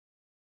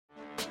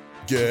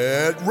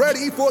Get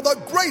ready for the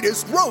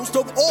greatest roast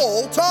of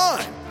all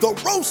time, the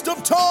Roast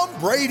of Tom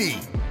Brady,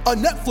 a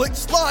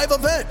Netflix live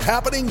event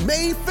happening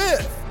May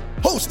 5th.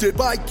 Hosted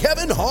by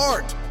Kevin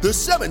Hart, the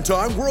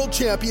 7-time world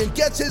champion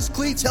gets his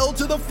cleats held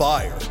to the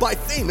fire by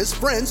famous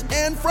friends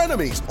and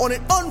frenemies on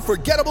an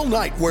unforgettable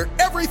night where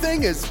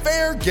everything is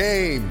fair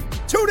game.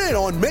 Tune in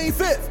on May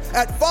 5th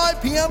at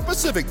 5 p.m.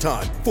 Pacific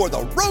time for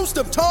the Roast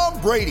of Tom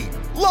Brady,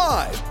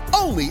 live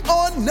only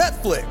on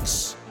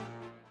Netflix.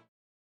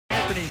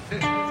 Anthony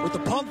with the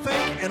pump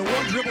fake and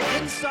one dribble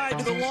inside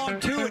to the long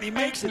two, and he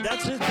makes it.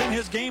 That's been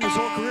his game his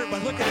whole career.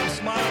 But look at him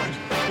smiling.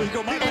 We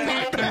go, my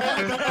bad.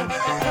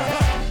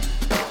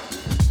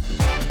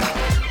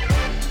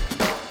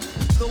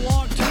 The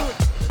long two.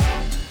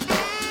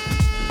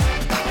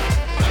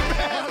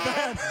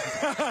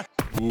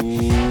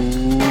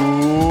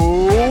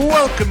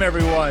 Welcome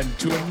everyone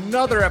to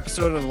another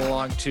episode of The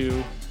Long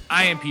Two.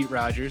 I am Pete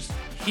Rogers.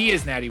 He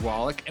is Natty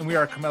Wallach, and we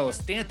are a Carmelo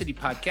Stanthony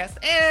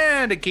podcast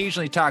and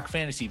occasionally talk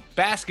fantasy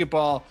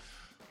basketball.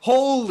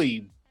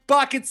 Holy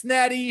buckets,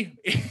 Natty.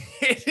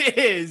 It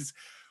is.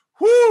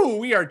 Whoo,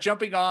 we are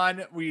jumping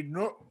on.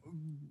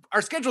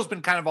 Our schedule's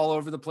been kind of all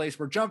over the place.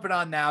 We're jumping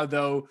on now,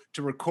 though,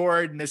 to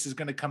record, and this is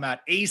going to come out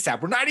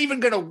ASAP. We're not even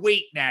going to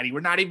wait, Natty. We're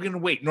not even going to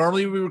wait.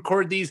 Normally, we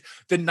record these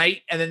the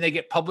night, and then they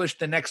get published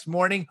the next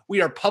morning.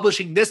 We are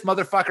publishing this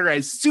motherfucker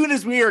as soon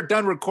as we are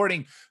done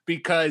recording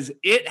because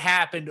it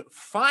happened.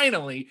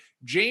 Finally,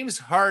 James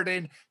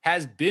Harden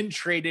has been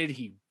traded.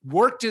 He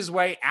worked his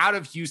way out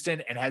of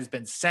Houston and has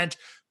been sent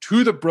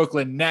to the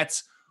Brooklyn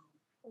Nets.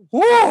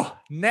 Whoa,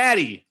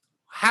 Natty.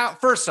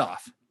 First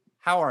off,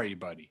 how are you,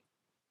 buddy?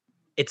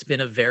 It's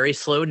been a very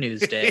slow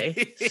news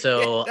day,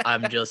 so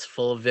I'm just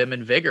full of vim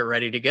and vigor,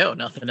 ready to go.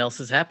 Nothing else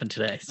has happened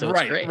today, so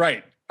it's great.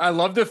 Right. I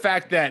love the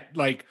fact that,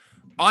 like,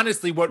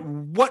 honestly,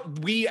 what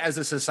we as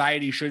a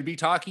society should be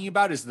talking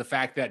about is the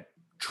fact that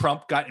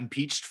Trump got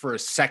impeached for a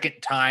second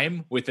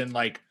time within,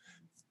 like,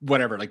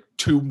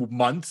 2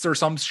 months or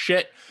some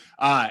shit,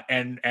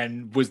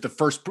 and was the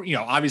first,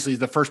 obviously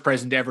the first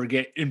president to ever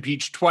get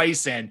impeached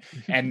twice, and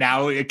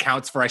now it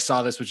accounts for, I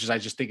saw this, which is, I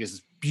just think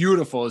is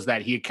beautiful, is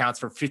that he accounts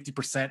for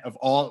 50% of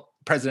all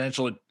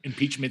presidential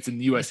impeachments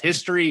in U.S.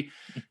 history.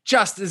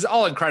 Just is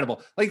all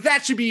incredible. Like,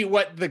 that should be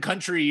what the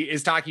country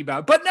is talking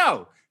about. But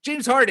no,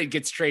 James Harden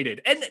gets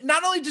traded. And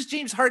not only does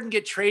James Harden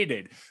get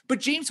traded, but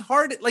James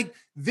Harden, like,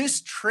 this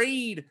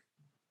trade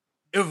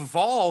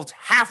evolved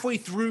halfway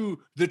through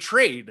the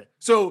trade.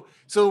 So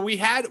we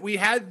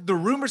had the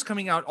rumors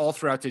coming out all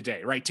throughout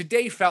today, right?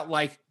 Today felt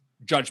like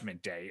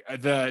Judgment Day.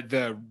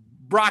 The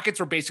Rockets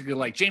were basically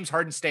like, James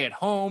Harden, stay at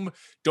home.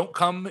 Don't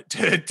come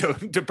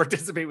to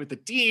participate with the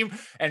team.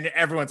 And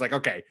everyone's like,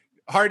 okay,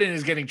 Harden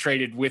is getting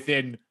traded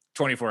within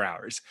 24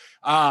 hours.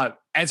 And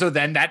so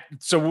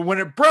when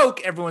it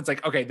broke, everyone's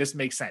like, okay, this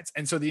makes sense.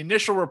 And so the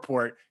initial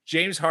report,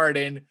 James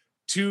Harden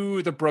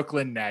to the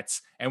Brooklyn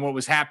Nets. And what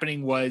was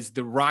happening was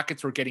the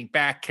Rockets were getting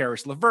back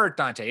Caris LeVert,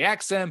 Dante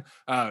Exum,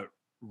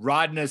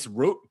 Rodness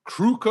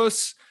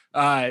Krukos,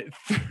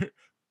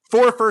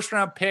 4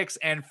 first-round picks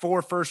and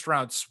 4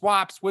 first-round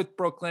swaps with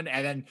Brooklyn.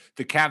 And then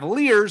the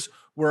Cavaliers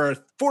were a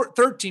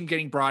third team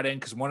getting brought in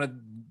because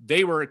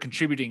they were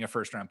contributing a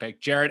first-round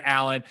pick, Jared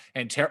Allen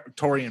and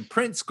Taurean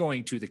Prince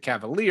going to the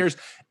Cavaliers.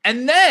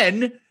 And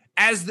then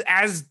as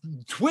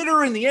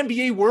Twitter and the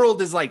NBA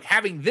world is like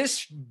having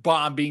this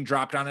bomb being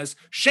dropped on us,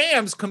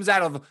 Shams comes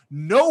out of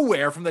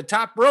nowhere from the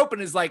top rope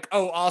and is like,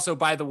 oh, also,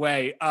 by the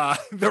way,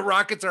 the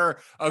Rockets are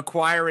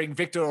acquiring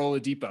Victor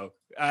Oladipo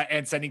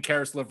and sending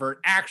Caris LeVert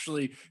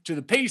actually to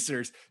the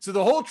Pacers. So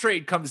the whole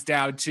trade comes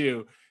down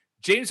to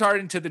James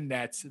Harden to the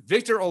Nets,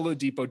 Victor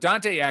Oladipo,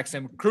 Dante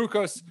Exum,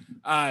 Krukos,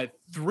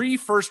 3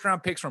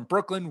 first-round picks from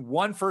Brooklyn,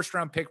 1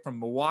 first-round pick from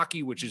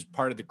Milwaukee, which is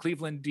part of the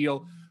Cleveland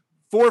deal,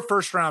 4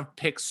 first-round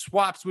pick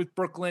swaps with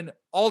Brooklyn,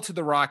 all to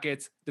the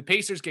Rockets. The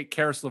Pacers get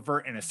Caris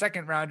LeVert and a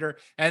second-rounder,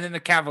 and then the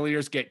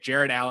Cavaliers get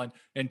Jared Allen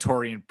and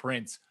Taurean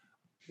Prince.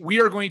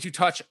 We are going to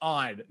touch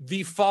on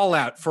the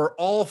fallout for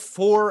all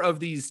 4 of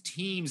these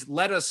teams.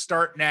 Let us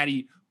start,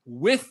 Natty,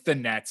 with the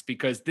Nets,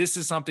 because this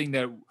is something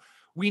that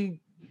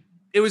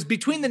it was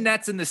between the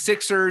Nets and the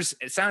Sixers.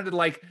 It sounded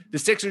like the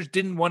Sixers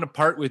didn't want to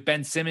part with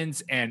Ben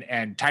Simmons and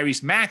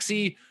Tyrese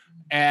Maxey.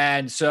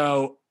 And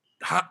so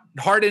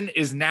Harden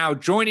is now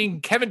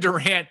joining Kevin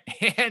Durant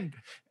and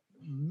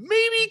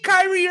maybe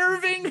Kyrie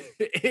Irving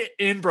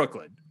in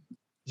Brooklyn.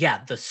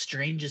 Yeah, the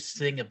strangest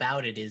thing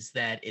about it is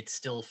that it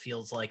still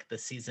feels like the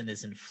season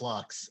is in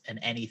flux and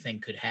anything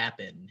could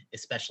happen,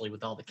 especially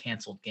with all the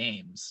canceled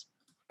games.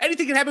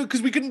 Anything can happen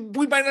because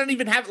we might not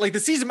even have, like, the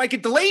season might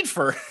get delayed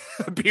for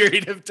a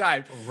period of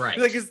time. Right.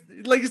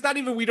 It's not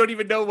even, we don't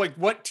even know, like,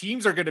 what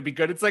teams are going to be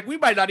good. It's like, we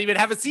might not even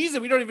have a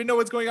season. We don't even know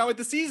what's going on with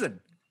the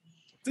season.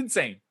 It's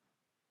insane.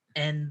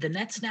 And the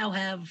Nets now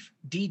have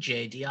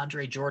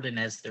DeAndre Jordan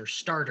as their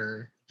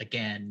starter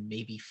again,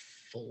 maybe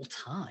full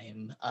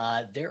time.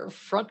 Their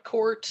front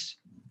court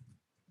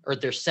or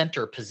their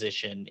center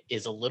position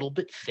is a little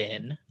bit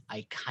thin.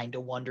 I kind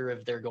of wonder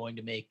if they're going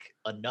to make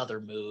another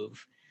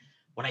move.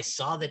 when I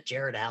saw that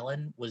Jared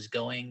Allen was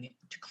going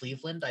to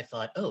Cleveland, I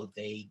thought, oh,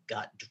 they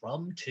got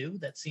Drum too.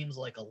 That seems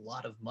like a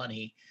lot of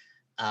money.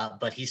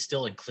 But he's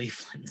still in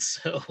Cleveland.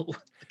 So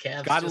the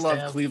Cavs gotta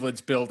love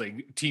Cleveland's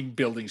team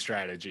building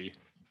strategy.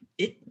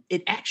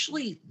 It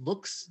actually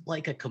looks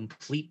like a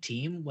complete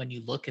team when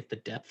you look at the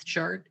depth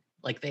chart.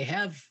 Like they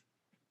have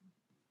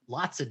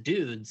lots of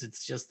dudes.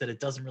 It's just that it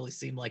doesn't really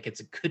seem like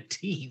it's a good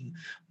team.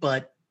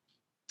 But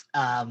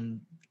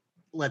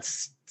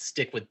let's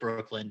stick with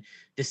Brooklyn.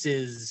 This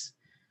is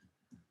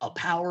a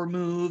power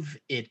move.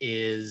 It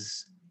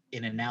is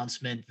an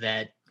announcement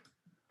that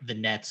the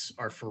Nets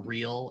are for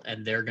real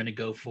and they're going to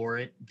go for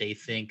it. They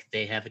think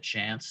they have a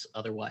chance.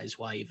 Otherwise,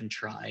 why even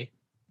try?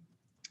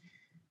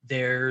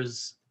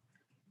 There's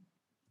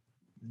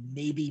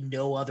maybe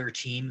no other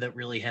team that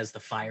really has the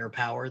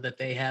firepower that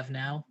they have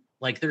now.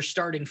 Like their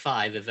starting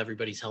five, if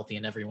everybody's healthy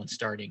and everyone's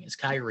starting, is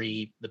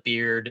Kyrie, the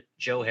Beard,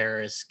 Joe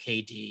Harris,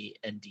 KD,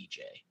 and DJ.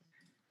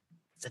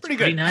 That's pretty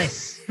good.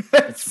 Nice.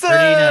 That's pretty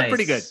nice.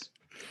 Pretty good.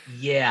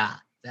 Yeah,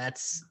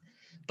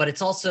 but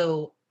it's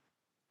also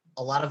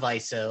a lot of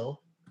ISO,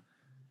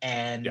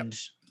 and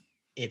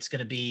it's going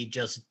to be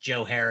just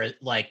Joe Harris.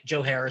 Like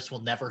Joe Harris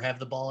will never have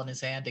the ball in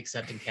his hand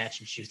except in catch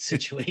and shoot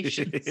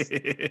situations.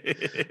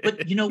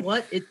 But you know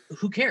what?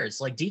 Who cares?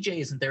 Like DJ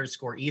isn't there to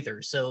score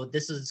either. So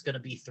this is going to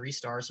be 3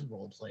 stars and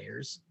role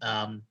players.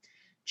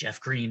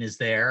 Jeff Green is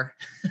there,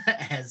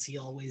 as he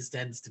always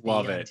tends to be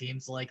on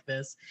teams like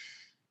this.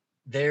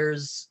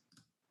 There's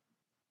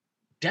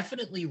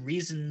definitely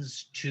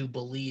reasons to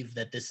believe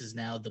that this is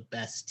now the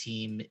best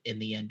team in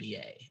the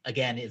NBA.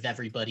 Again, if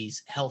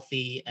everybody's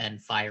healthy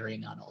and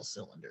firing on all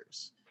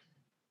cylinders.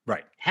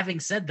 Right.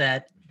 Having said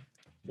that,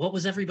 what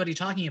was everybody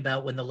talking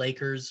about when the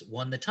Lakers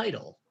won the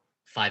title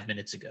 5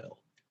 minutes ago?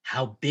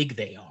 How big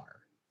they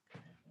are.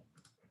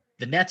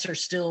 The Nets are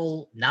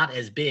still not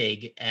as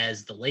big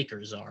as the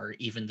Lakers are,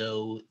 even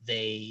though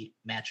they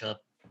match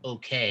up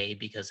okay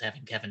because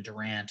having Kevin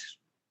Durant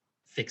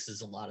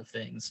fixes a lot of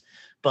things.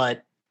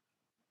 But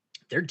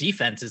their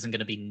defense isn't going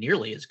to be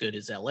nearly as good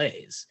as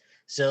LA's.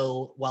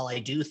 So while I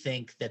do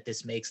think that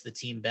this makes the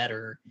team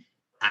better,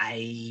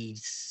 I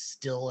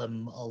still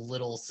am a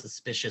little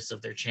suspicious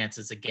of their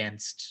chances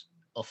against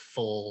a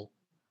full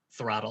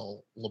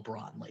throttle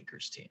LeBron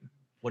Lakers team.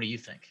 What do you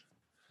think?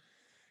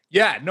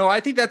 Yeah, no, I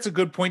think that's a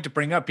good point to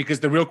bring up because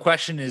the real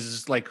question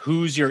is like,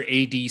 who's your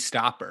AD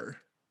stopper?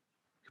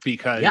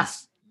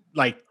 Because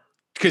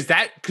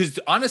because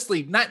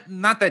honestly,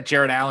 not that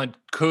Jared Allen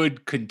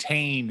could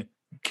contain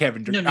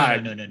Kevin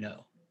Durant.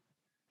 No.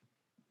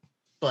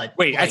 But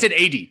wait, I said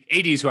AD.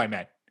 AD is who I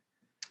meant.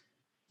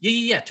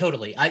 Yeah,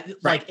 totally.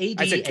 Like AD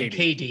and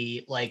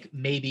KD like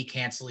maybe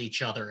cancel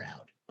each other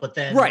out. But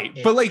then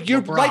but like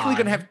you're likely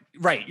gonna have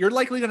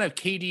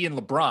KD and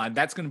LeBron.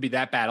 That's gonna be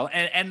that battle.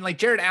 And like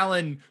Jared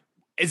Allen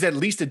is at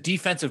least a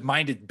defensive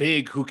minded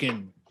big who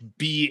can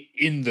be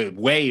in the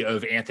way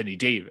of Anthony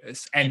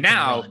Davis. And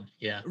now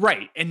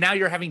and now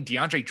you're having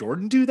DeAndre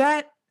Jordan do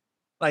that.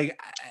 Like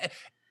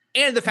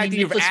and the fact that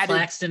you've added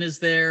Claxton is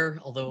there,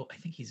 although I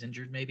think he's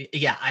injured maybe.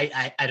 Yeah,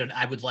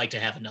 I would like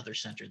to have another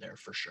center there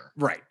for sure.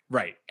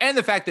 Right. And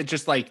the fact that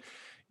just like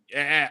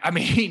I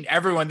mean,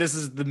 everyone, this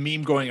is the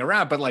meme going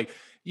around, but like,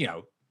 you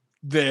know,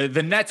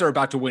 the Nets are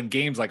about to win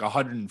games like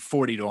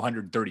 140 to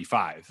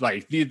 135.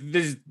 Like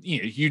this,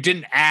 you know, you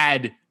didn't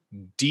add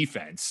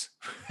defense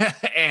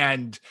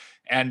and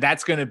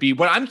that's going to be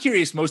what I'm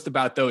curious most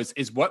about though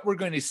is what we're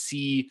going to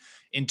see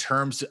in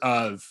terms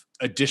of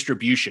a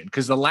distribution.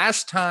 Cause the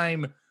last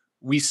time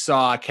we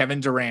saw Kevin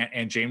Durant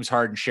and James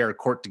Harden share a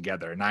court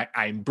together, and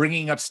I'm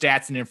bringing up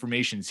stats and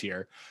informations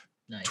here.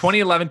 Nice.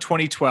 2011,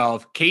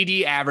 2012,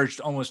 KD averaged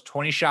almost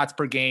 20 shots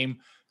per game.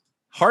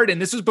 Harden,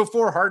 this was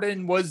before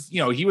Harden was, you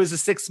know, he was a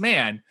sixth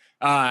man,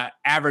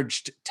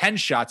 averaged 10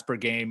 shots per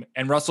game,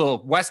 and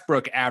Russell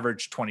Westbrook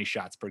averaged 20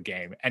 shots per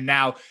game. And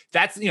now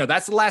that's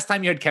the last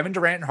time you had Kevin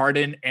Durant and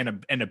Harden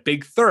and a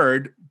big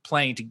third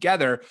playing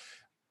together.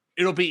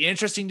 It'll be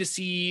interesting to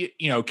see,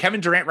 you know,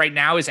 Kevin Durant right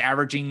now is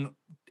averaging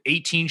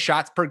 18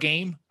 shots per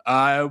game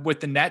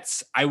with the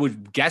Nets. I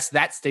would guess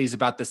that stays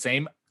about the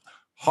same.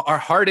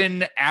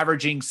 Harden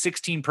averaging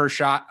 16 per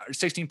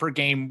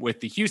game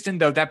with the Houston,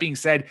 though. That being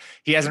said,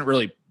 he hasn't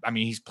really, I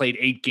mean, he's played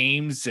 8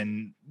 games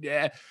and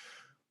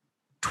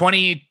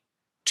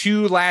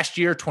 22 last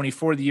year,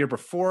 24 the year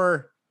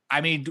before.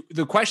 I mean,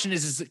 the question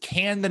is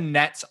can the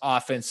Nets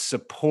offense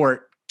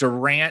support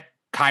Durant,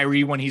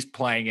 Kyrie when he's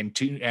playing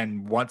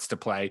and wants to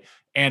play,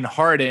 and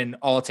Harden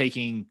all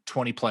taking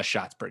 20 plus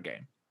shots per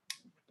game?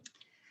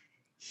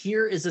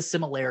 Here is a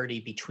similarity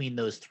between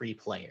those 3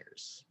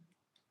 players,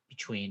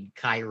 between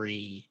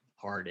Kyrie,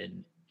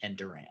 Harden, and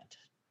Durant.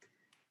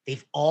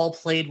 They've all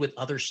played with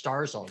other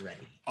stars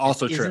already.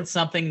 Also true. Isn't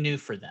something new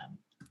for them.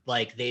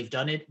 Like they've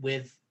done it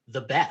with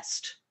the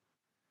best,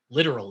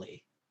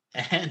 literally.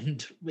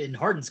 And in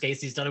Harden's case,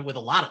 he's done it with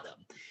a lot of them.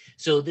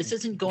 So this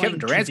isn't going Kevin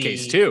Durant's to be,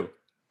 case too.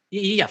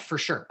 Yeah, for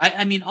sure.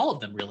 I mean, all of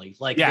them really.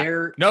 Like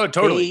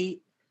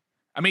totally.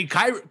 I mean,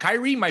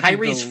 Kyrie might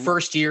Kyrie's be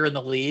first year in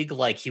the league,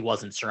 like he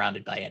wasn't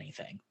surrounded by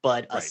anything.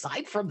 But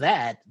aside from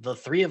that, the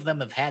three of them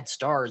have had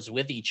stars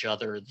with each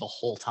other the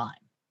whole time.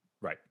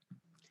 Right.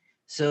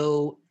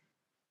 So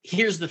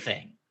here's the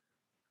thing.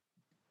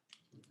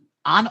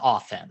 On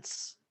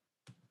offense,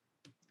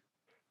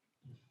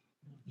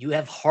 you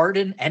have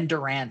Harden and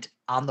Durant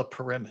on the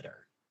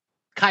perimeter.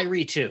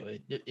 Kyrie too,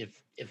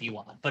 if you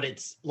want. But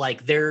it's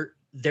like their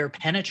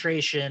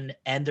penetration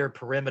and their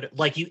perimeter,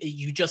 like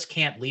you just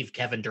can't leave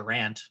Kevin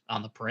Durant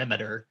on the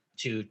perimeter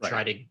to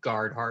try to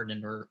guard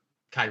Harden or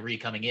Kyrie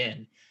coming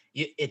in.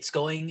 It's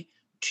going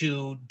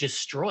to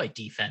destroy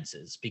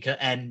defenses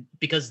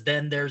because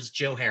then there's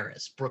Joe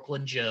Harris,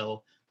 Brooklyn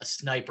Joe, a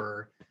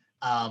sniper,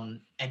 and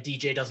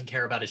DJ doesn't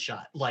care about his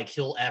shot. Like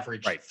he'll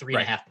average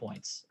 3.5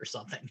 points or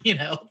something.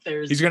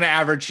 He's gonna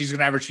average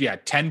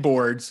 10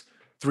 boards,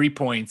 3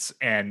 points,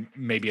 and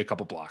maybe a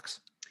couple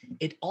blocks.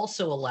 It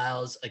also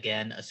allows,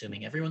 again,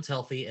 assuming everyone's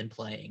healthy and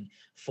playing,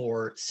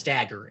 for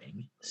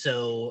staggering.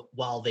 So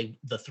while the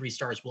three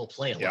stars will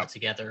play a lot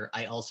together,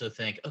 I also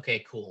think,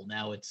 okay, cool.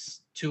 Now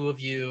it's two of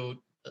you,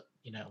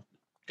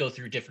 go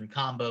through different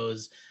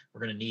combos.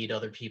 We're going to need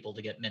other people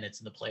to get minutes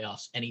in the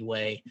playoffs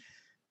anyway.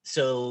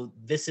 So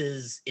this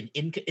is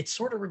it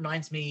sort of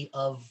reminds me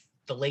of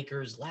the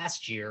Lakers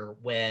last year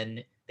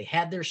when they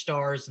had their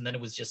stars and then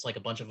it was just like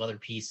a bunch of other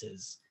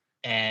pieces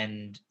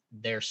and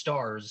their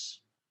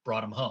stars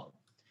brought them home.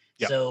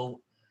 Yep.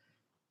 So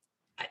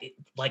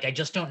I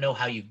just don't know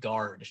how you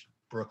guard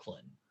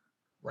Brooklyn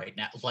right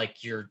now.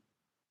 Like you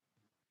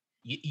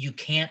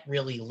can't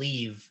really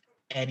leave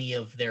any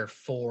of their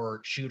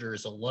four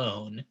shooters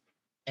alone.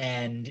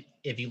 And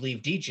if you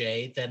leave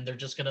DJ, then they're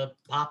just going to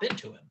pop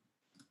into him.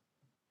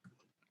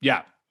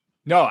 Yeah.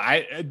 No,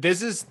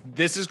 this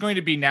is going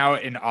to be now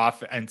an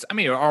offense. I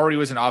mean, it already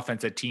was an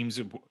offense that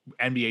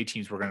NBA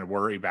teams were going to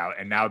worry about,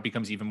 and now it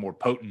becomes even more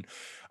potent.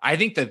 I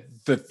think that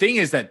the thing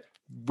is that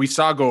we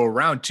saw go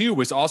around too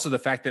was also the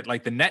fact that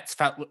like the Nets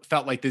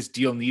felt like this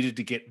deal needed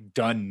to get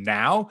done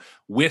now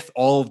with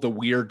all of the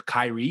weird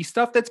Kyrie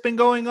stuff that's been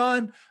going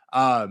on.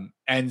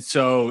 And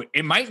so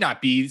it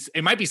might be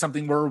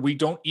something where we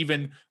don't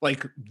even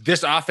like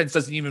this offense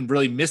doesn't even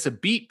really miss a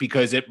beat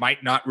because it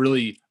might not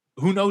really,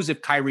 who knows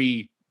if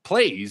Kyrie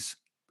plays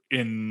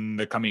in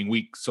the coming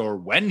weeks or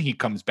when he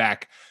comes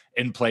back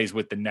and plays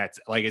with the Nets.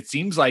 Like it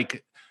seems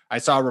like I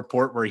saw a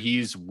report where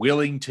he's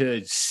willing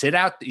to sit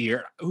out the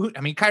year.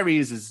 I mean, Kyrie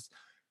is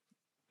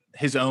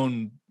his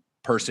own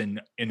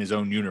person in his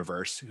own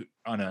universe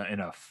in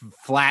a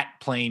flat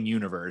plane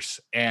universe.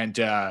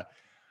 And,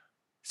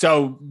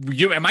 so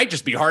it might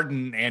just be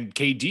Harden and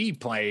KD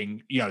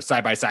playing,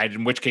 side by side,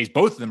 in which case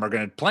both of them are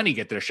going to plenty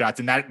get their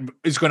shots. And that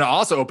is going to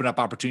also open up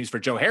opportunities for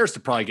Joe Harris to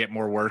probably get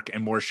more work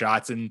and more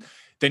shots. And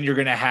then you're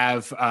going to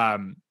have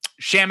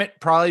Shamet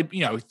probably,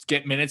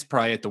 get minutes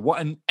probably at the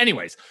one.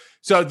 Anyways,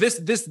 so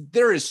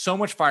there is so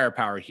much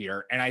firepower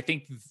here. And I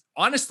think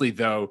honestly,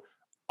 though,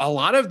 a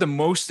lot of the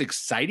most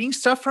exciting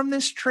stuff from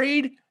this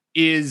trade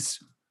is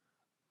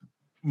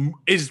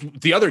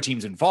the other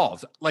teams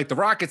involved. Like the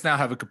Rockets now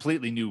have a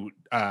completely new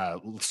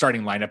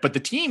starting lineup, but the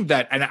team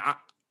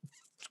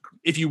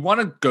if you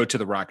want to go to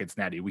the Rockets,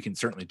 Natty, we can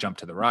certainly jump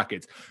to the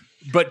Rockets.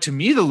 But to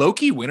me, the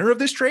low-key winner of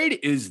this trade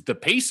is the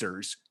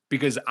Pacers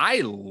because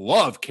I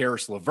love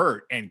Karis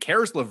LeVert and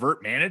Karis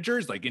LeVert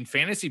managers. Like in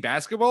fantasy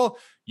basketball,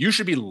 you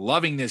should be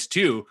loving this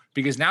too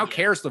because now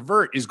Karis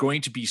LeVert is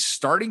going to be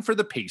starting for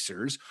the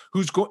Pacers,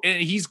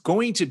 and he's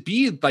going to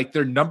be like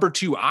their number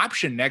 2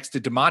 option next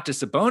to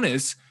Domantas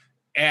Sabonis.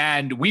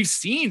 And we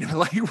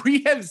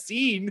have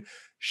seen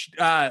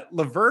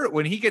LeVert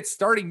when he gets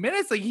starting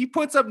minutes, like he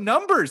puts up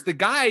numbers. The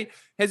guy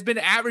has been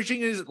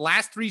averaging his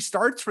last 3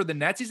 starts for the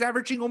Nets. He's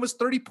averaging almost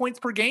 30 points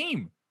per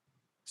game.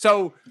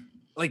 So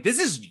like, this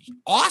is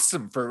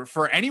awesome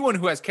for anyone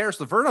who has Karis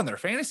LeVert on their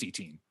fantasy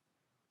team.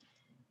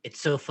 It's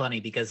so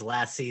funny because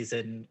last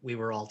season we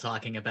were all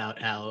talking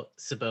about how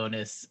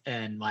Sabonis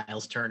and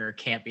Miles Turner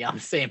can't be on the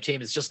same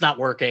team. It's just not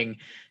working.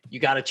 You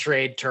got to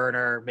trade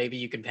Turner. Maybe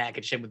you can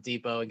package him with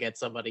Depot and get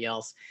somebody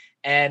else.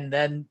 And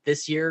then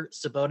this year,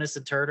 Sabonis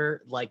and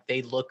Turner, like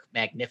they look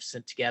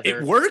magnificent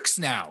together. It works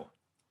now.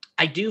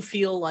 I do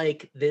feel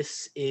like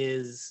this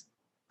is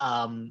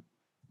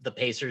the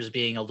Pacers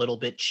being a little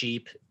bit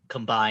cheap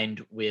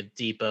combined with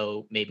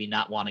Depot maybe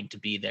not wanting to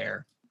be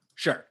there.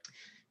 Sure.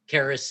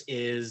 Karis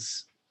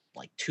is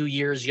like 2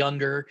 years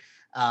younger.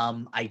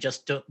 I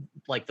just don't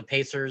like the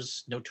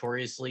Pacers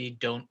notoriously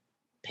don't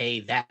pay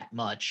that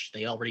much.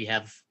 They already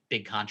have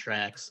big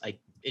contracts.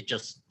 It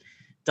just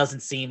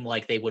doesn't seem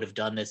like they would have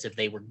done this if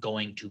they were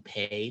going to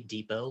pay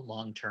Depot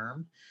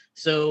long-term.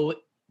 So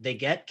they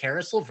get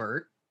Karis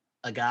LeVert,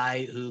 a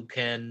guy who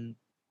can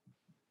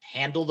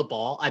handle the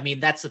ball. I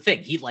mean, that's the thing.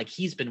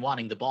 He's been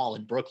wanting the ball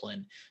in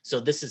Brooklyn. So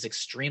this is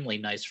extremely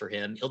nice for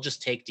him. He'll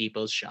just take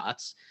Depot's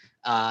shots.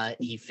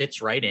 He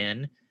fits right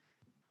in.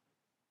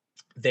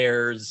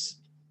 There's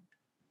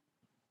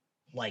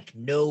like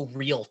no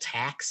real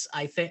tax,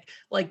 I think.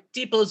 Like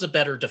Depot's a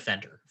better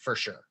defender for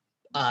sure.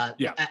 I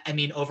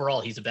mean, overall,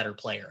 he's a better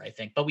player, I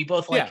think. But we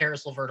both like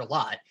Karis LeVert a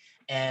lot.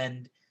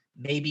 And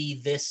maybe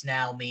this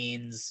now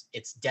means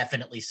it's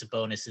definitely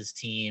Sabonis's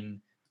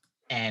team,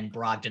 and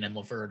Brogdon and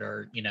LeVert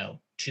are,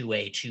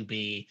 2A,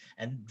 2B,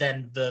 and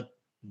then the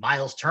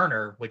Miles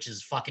Turner, which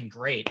is fucking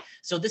great.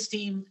 So this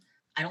team,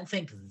 I don't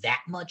think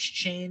that much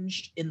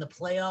changed in the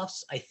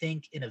playoffs. I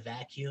think in a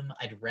vacuum,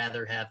 I'd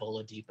rather have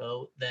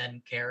Oladipo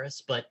than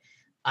Karras, but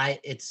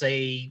it's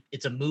a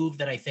move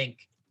that I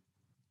think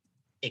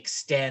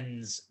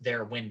extends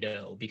their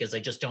window, because I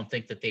just don't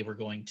think that they were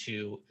going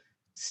to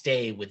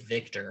stay with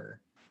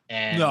Victor.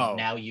 And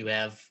now you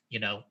have,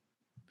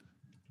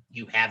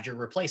 you have your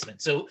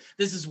replacement. So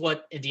this is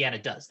what Indiana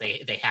does.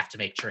 They have to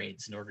make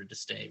trades in order to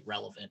stay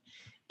relevant.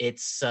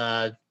 It's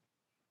going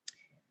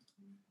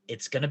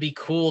to be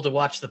cool to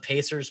watch the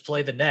Pacers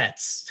play the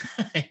Nets.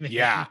 I mean,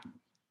 yeah,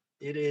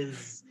 it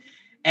is.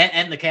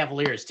 And the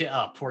Cavaliers too.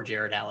 Oh, poor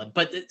Jared Allen.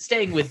 But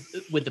staying with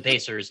the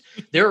Pacers,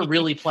 they're a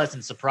really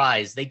pleasant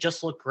surprise. They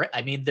just look great.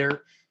 I mean,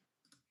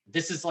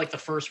 this is like the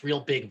first real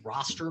big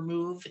roster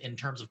move in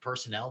terms of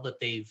personnel that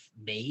they've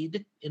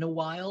made in a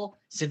while,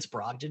 since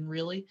Brogdon,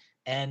 really.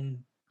 And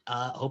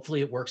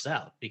hopefully it works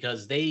out,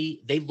 because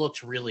they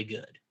looked really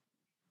good.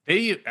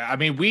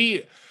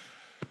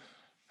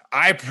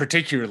 I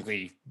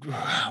particularly,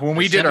 when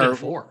we did our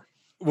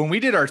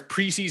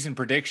preseason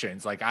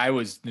predictions, like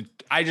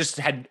I just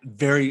had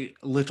very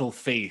little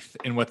faith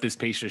in what this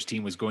Pacers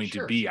team was going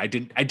to be. I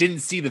didn't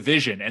see the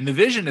vision, and the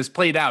vision has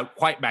played out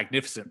quite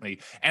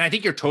magnificently. And I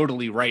think you're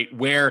totally right,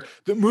 where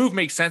the move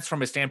makes sense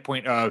from a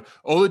standpoint of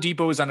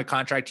Oladipo is on a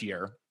contract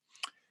year.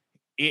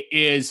 It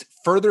is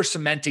further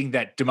cementing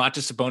that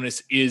Domantas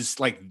Sabonis is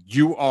like,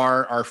 you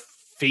are our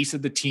face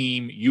of the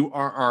team. You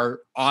are our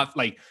off,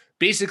 like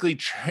basically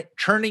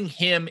turning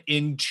him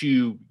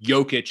into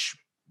Jokic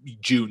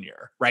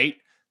Jr., right?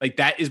 Like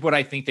that is what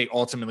I think they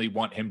ultimately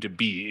want him to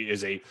be,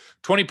 is a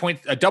 20-point,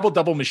 a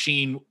double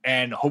machine,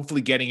 and hopefully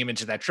getting him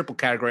into that triple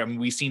category. I mean,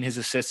 we've seen his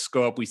assists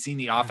go up. We've seen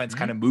the offense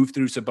kind of move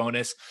through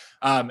Sabonis,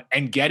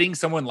 and getting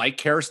someone like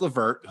Karis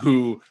LeVert,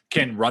 who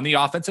can run the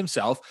offense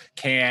himself,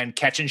 can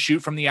catch and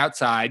shoot from the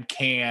outside,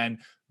 can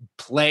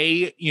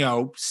play,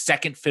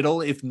 second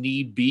fiddle if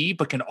need be,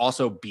 but can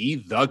also be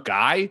the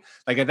guy.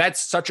 Like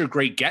that's such a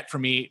great get for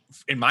me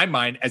in my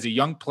mind as a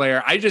young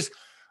player.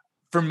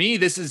 For me,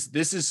 this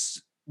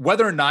is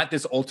whether or not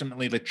this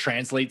ultimately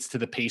translates to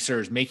the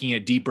Pacers making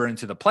it deeper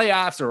into the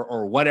playoffs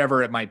or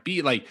whatever it might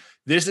be. Like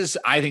this is,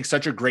 I think,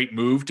 such a great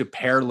move to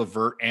pair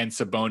LeVert and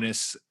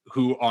Sabonis,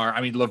 who are,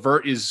 I mean,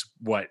 LeVert is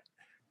what,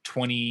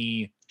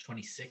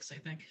 26, I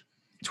think.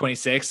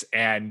 26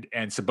 and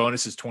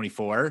Sabonis is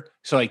 24.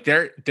 So like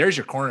there's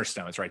your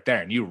cornerstones right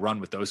there, and you run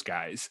with those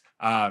guys.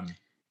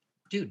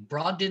 Dude,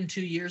 Brogdon 2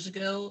 years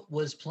ago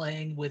was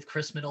playing with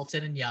Chris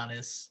Middleton and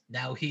Giannis.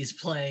 Now he's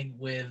playing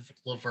with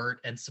LeVert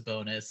and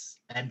Sabonis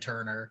and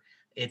Turner.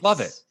 Love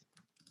it.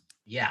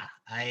 Yeah,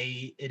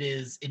 it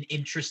is an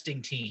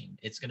interesting team.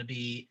 It's going to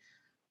be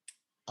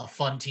a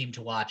fun team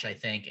to watch, I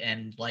think.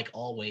 And like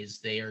always,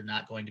 they are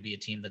not going to be a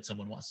team that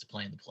someone wants to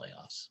play in the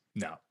playoffs.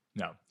 No.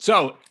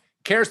 So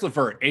Karis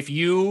LeVert, if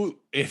you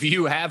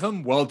have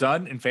him, well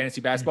done in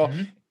fantasy basketball.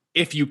 Mm-hmm.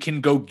 If you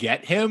can go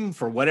get him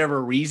for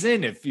whatever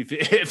reason,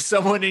 if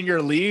someone in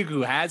your league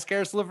who has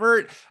Karis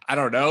LeVert, I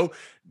don't know,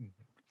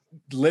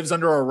 lives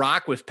under a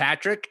rock with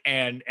Patrick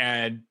and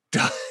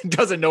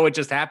doesn't know what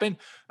just happened,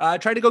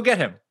 try to go get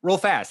him real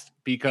fast,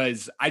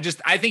 because I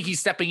think he's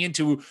stepping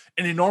into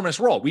an enormous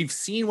role. We've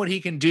seen what he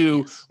can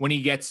do when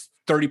he gets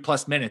 30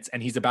 plus minutes,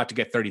 and he's about to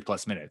get 30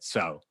 plus minutes.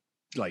 So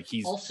like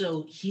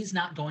he's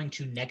not going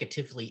to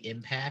negatively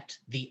impact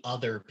the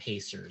other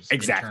Pacers in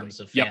terms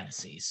of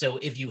fantasy. So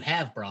if you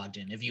have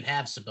Brogdon, if you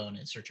have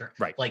Sabonis,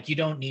 right, like you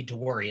don't need to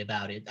worry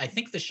about it. I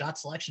think the shot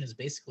selection is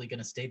basically going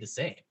to stay the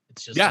same.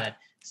 It's just that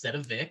instead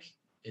of Vic,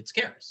 it's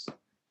Karis.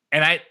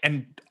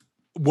 And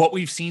what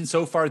we've seen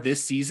so far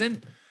this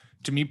season,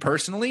 to me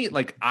personally,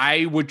 like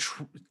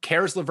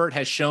Karis LeVert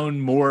has shown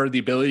more the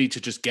ability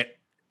to just get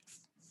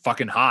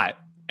fucking hot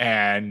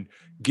and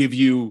give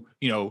you,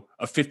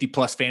 a 50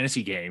 plus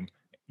fantasy game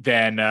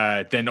than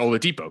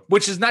Oladipo,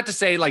 which is not to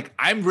say, like,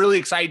 I'm really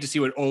excited to see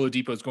what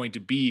Oladipo is going to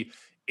be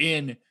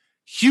in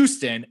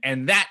Houston.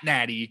 And that,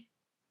 Natty,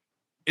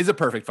 is a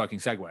perfect fucking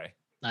segue.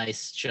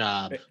 Nice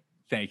job.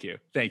 Thank you.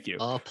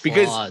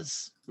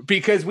 Applause.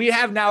 Because we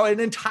have now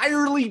an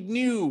entirely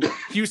new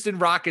Houston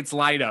Rockets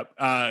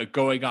lineup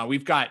going on.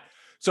 We've got,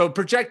 so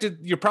projected,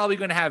 you're probably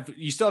going to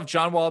you still have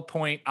John Wall at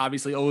point,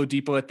 obviously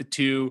Oladipo at the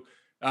 2,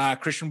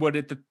 Christian Wood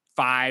at the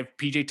 5,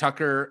 PJ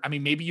Tucker. I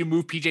mean, maybe you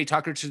move PJ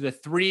Tucker to the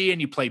 3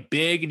 and you play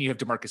big and you have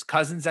DeMarcus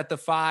Cousins at the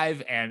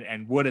 5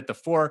 and Wood at the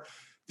 4.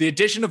 The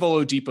addition of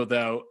Oladipo,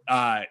 though,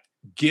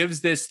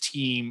 gives this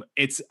team,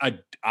 it's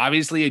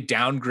obviously a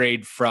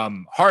downgrade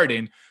from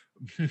Harden,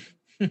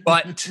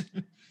 but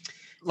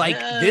like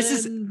this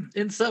is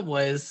in some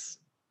ways.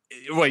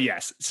 Well,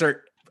 yes,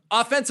 sir.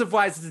 Offensive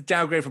wise, it's a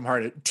downgrade from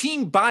Harden.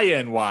 Team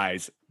buy-in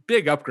wise,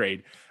 big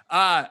upgrade.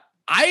 I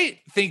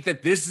think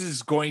that this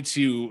is going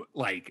to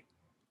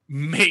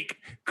make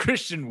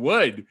Christian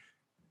Wood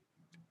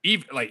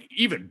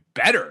even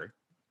better.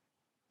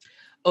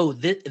 Oh,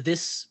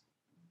 this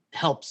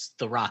helps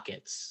the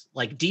Rockets.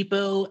 Like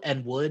Depot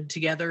and Wood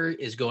together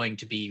is going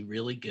to be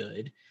really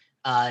good.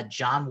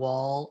 John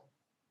Wall,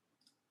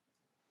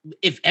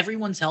 if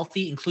everyone's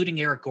healthy, including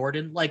Eric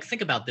Gordon, like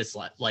think about this,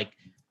 like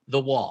the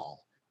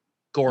Wall,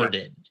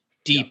 Gordon,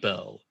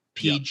 Depot,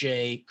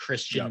 PJ,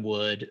 Christian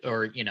Wood,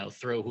 or,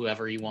 throw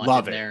whoever you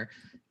want in there.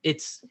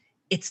 It's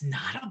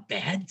not a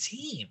bad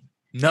team.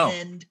 No.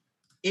 And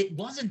it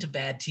wasn't a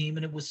bad team.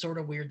 And it was sort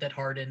of weird that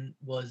Harden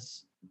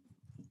was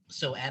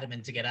so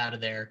adamant to get out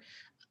of there.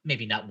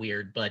 Maybe not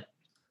weird, but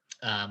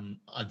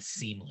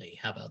unseemly.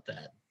 How about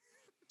that?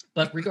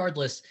 But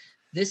regardless,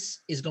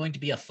 this is going to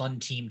be a fun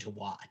team to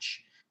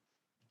watch.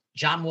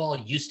 John Wall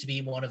used to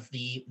be one of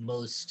the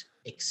most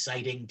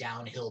exciting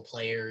downhill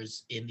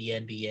players in the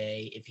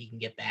NBA. If he can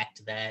get back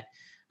to that,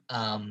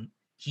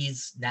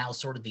 he's now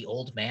sort of the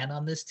old man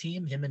on this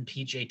team, him and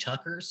PJ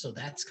Tucker. So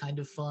that's kind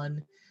of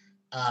fun.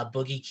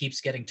 Boogie keeps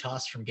getting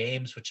tossed from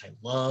games, which I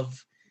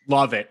love.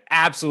 Love it.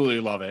 Absolutely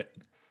love it.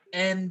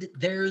 And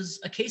there's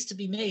a case to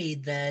be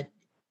made that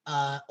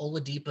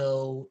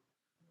Oladipo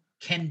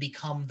can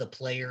become the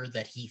player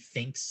that he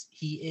thinks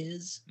he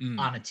is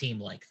on a team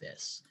like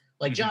this.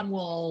 Like John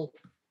Wall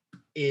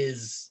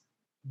is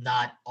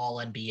not all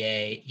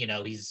NBA,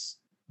 he's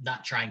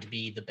not trying to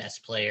be the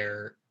best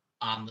player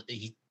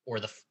or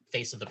the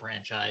face of the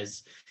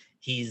franchise.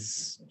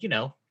 He's,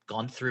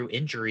 gone through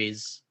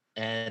injuries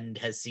and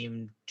has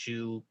seemed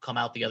to come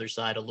out the other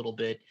side a little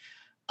bit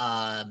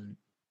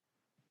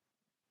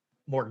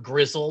more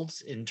grizzled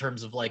in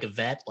terms of like a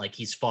vet. Like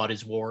he's fought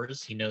his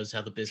wars. He knows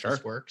how the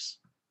business works.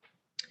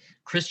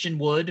 Christian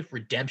Wood,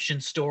 redemption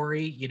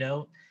story,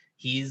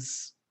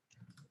 he's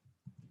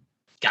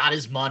got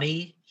his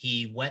money.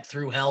 He went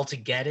through hell to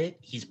get it.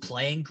 He's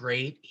playing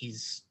great.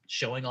 He's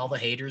showing all the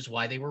haters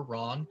why they were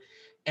wrong.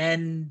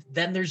 And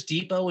then there's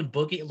Depot and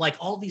Boogie. Like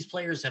all these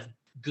players have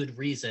good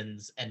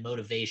reasons and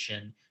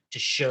motivation to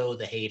show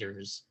the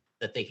haters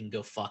that they can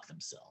go fuck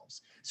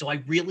themselves. So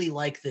I really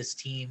like this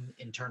team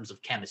in terms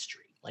of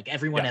chemistry. Like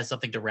everyone has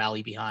something to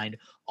rally behind.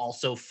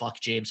 Also, fuck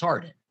James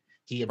Harden.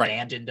 He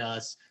abandoned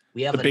us.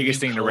 We have the biggest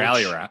thing to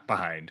rally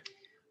behind.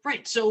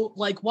 Right. So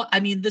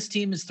this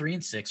team is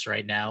 3-6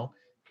 right now.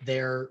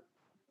 They're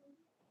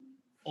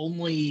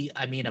only,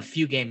 a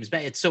few games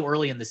back. It's so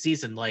early in the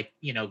season,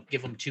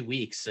 give them 2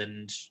 weeks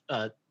and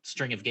a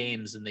string of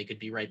games and they could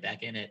be right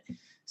back in it.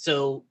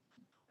 So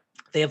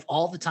they have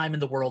all the time in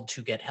the world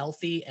to get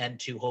healthy and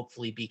to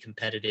hopefully be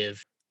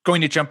competitive.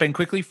 Going to jump in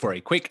quickly for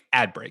a quick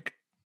ad break.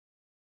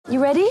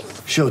 You ready?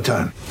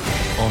 Showtime.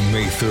 On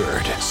May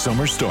 3rd,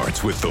 summer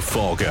starts with The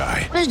Fall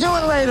Guy. Let's do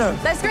it later.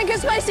 Let's drink a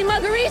spicy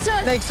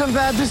margarita. Make some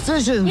bad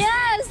decisions.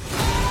 Yes.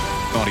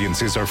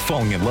 Audiences are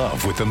falling in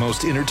love with the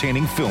most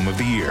entertaining film of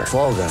the year.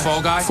 Fall Guy.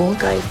 Fall Guy? Fall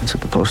Guy. That's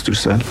what the poster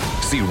said.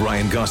 See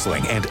Ryan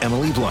Gosling and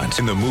Emily Blunt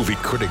in the movie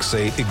critics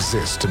say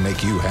exists to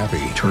make you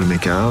happy. Trying to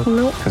make it out?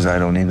 Nope. Because I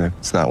don't either.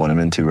 It's not what I'm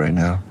into right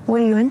now.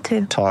 What are you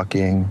into?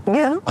 Talking.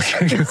 Yeah.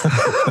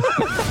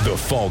 The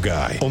Fall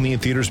Guy. Only in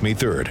theaters May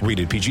 3rd.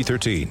 Rated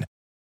PG-13.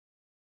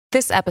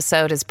 This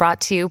episode is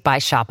brought to you by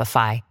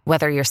Shopify.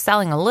 Whether you're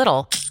selling a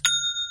little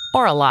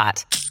or a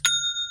lot,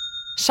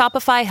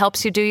 Shopify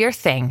helps you do your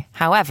thing,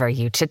 however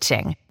you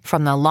cha-ching.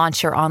 From the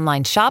launch your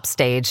online shop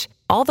stage,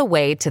 all the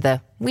way to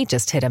the we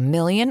just hit 1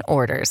 million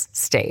orders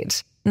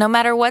stage. No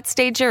matter what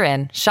stage you're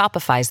in,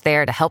 Shopify's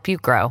there to help you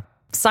grow.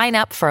 Sign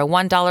up for a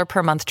 $1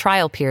 per month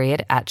trial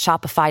period at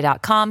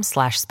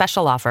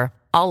shopify.com/special offer,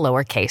 all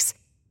lowercase.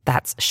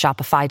 That's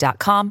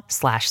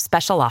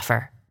shopify.com/special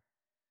offer.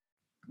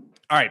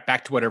 All right,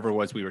 back to whatever it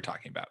was we were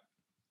talking about.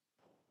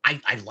 I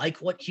like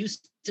what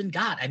Houston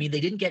got. They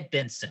didn't get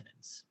Ben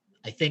Simmons.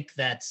 I think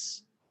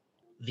that's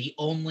the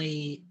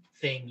only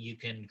thing you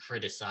can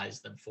criticize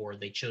them for.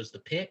 They chose the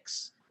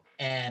picks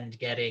and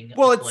getting.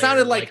 Well, it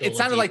sounded like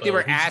they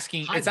were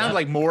asking. It sounded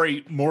like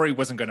Morey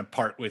wasn't going to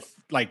part with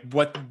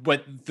what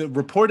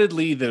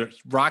reportedly the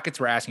Rockets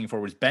were asking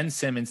for was Ben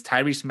Simmons,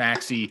 Tyrese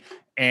Maxey,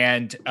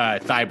 and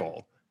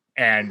Thibault.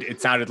 And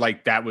it sounded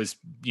like that was,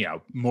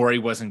 Morey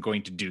wasn't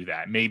going to do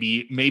that.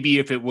 Maybe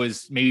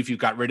if you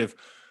got rid of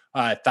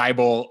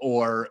Thibault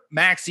or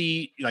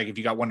Maxey, like if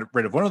you got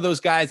rid of one of those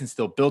guys and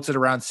still built it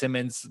around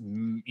Simmons,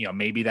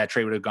 maybe that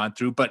trade would have gone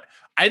through. But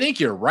I think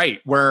you're right,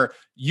 where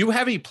you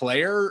have a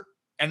player,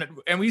 and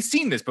we've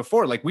seen this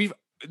before. Like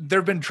there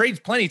have been trades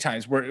plenty of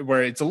times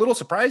where it's a little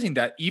surprising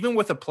that even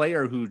with a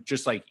player who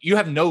just you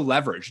have no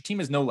leverage, the team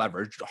has no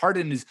leverage.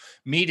 Harden has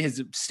made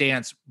his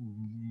stance,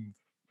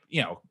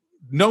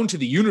 known to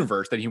the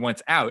universe that he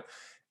wants out.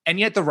 And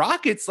yet the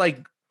Rockets,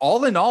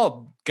 all in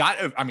all,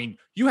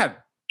 you have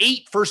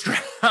 8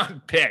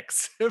 first-round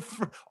picks,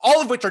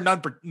 all of which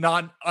are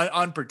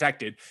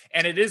unprotected.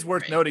 And it is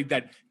worth noting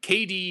that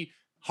KD,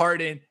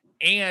 Harden,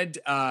 and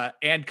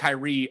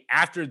Kyrie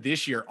after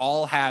this year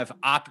all have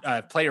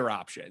player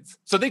options.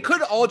 So they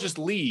could all just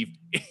leave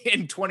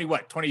in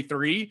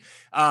 23.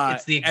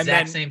 It's the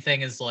exact same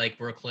thing as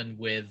Brooklyn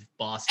with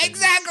Boston.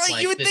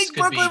 Exactly. You would think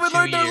Brooklyn would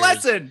learn their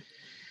lesson.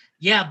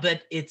 Yeah,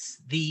 but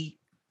you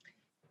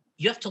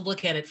have to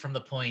look at it from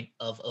the point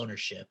of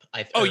ownership.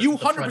 You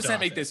 100%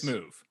 make this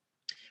move.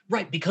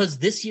 Right, because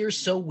this year's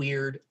so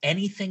weird,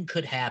 anything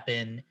could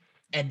happen,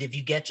 and if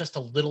you get just a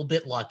little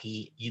bit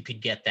lucky, you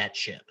could get that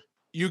chip.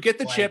 You get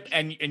the chip,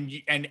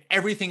 and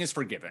everything is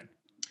forgiven.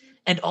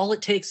 And all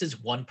it takes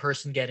is one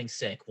person getting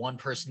sick, one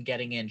person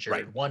getting injured,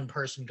 Right. one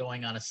person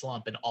going on a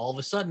slump, and all of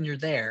a sudden you're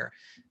there.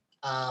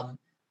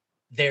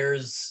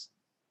 There's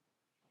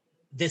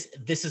this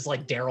is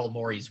like Daryl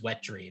Morey's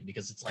wet dream,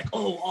 because it's like,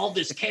 oh, all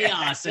this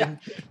chaos, and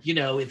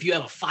if you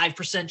have a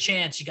 5%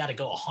 chance, you got to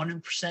go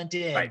 100%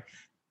 in. Right.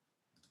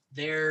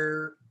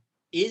 There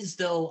is,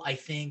 though, I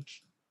think,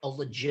 a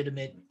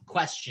legitimate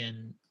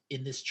question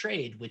in this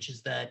trade, which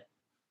is that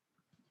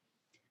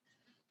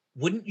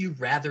wouldn't you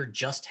rather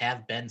just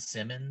have Ben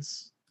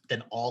Simmons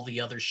than all the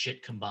other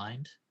shit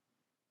combined?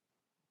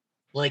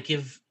 Like,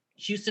 if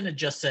Houston had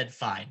just said,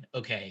 fine,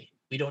 okay,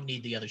 we don't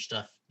need the other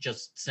stuff,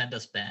 just send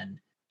us Ben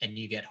and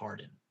you get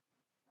Harden.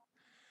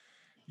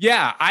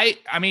 Yeah,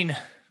 I mean,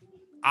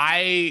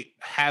 I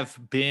have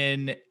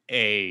been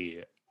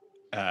a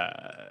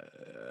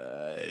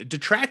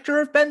detractor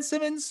of Ben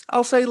Simmons,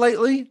 I'll say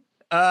lately.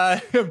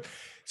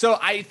 So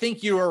I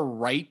think you are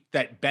right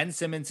that Ben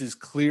Simmons is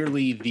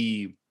clearly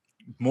the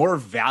more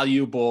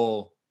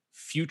valuable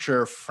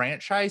future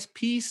franchise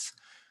piece.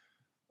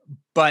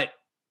 But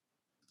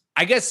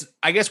I guess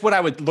what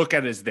I would look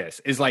at is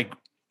this is like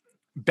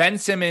Ben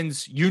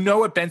Simmons,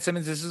 what Ben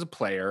Simmons is as a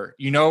player,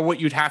 what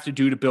you'd have to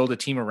do to build a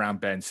team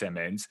around Ben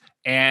Simmons.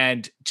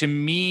 And to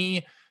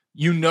me,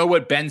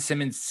 what Ben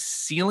Simmons'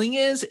 ceiling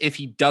is if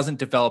he doesn't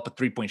develop a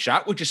 3-point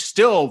shot, which is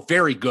still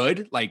very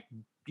good, like,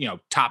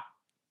 top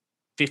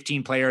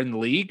 15 player in the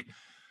league.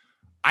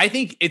 I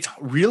think it's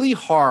really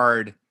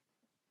hard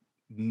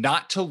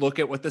not to look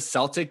at what the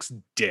Celtics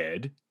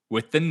did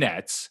with the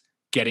Nets,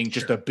 getting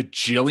just a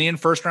bajillion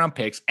first round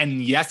picks.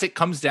 And yes, it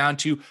comes down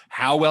to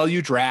how well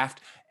you draft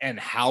and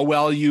how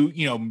well you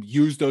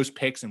use those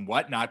picks and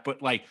whatnot.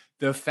 But like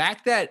the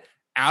fact that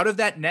out of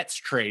that Nets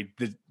trade,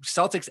 the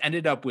Celtics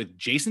ended up with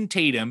Jason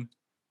Tatum,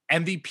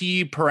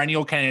 MVP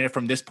perennial candidate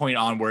from this point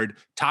onward,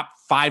 top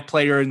 5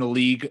 player in the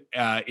league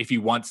if he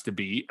wants to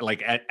be,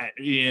 like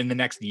in the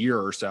next year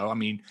or so. I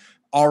mean,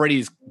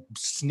 already is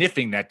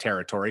sniffing that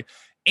territory.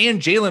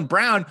 And Jaylen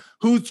Brown,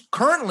 who's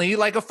currently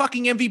like a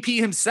fucking MVP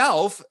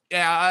himself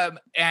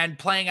and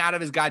playing out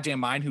of his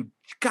goddamn mind, who,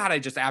 God, I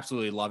just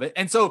absolutely love it.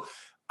 And so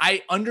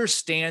I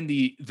understand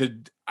the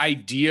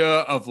idea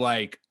of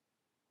like,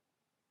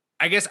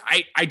 I guess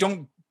I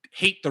don't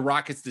hate the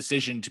Rockets'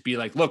 decision to be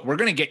like, look, we're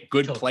going to get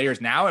good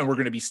players now, and we're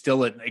going to be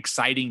still an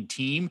exciting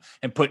team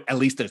and put at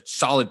least a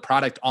solid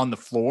product on the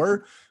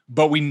floor.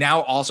 But we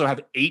now also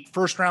have 8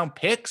 first-round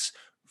picks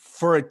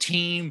for a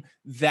team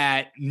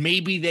that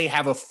maybe they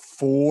have a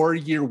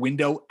 4-year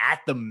window at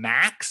the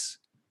max.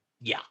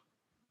 Yeah.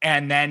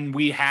 And then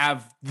we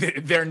have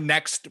their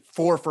next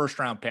 4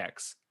 first-round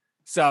picks.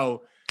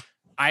 So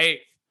I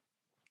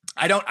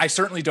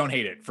certainly don't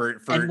hate it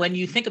for. And when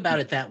you think about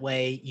it that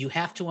way, you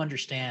have to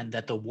understand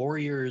that the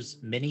Warriors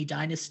mini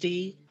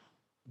dynasty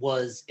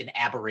was an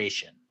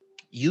aberration.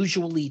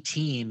 Usually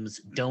teams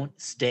don't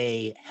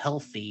stay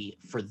healthy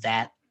for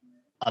that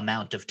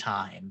amount of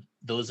time,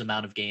 those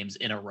amount of games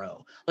in a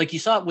row. Like you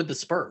saw it with the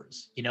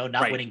Spurs,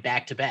 not winning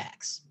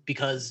back-to-backs,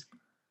 because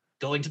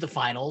going to the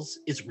finals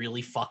is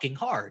really fucking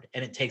hard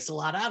and it takes a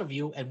lot out of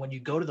you. And when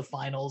you go to the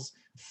finals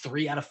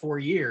 3 out of 4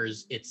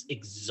 years, it's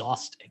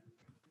exhausting.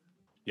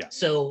 Yeah.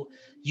 So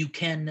you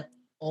can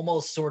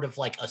almost sort of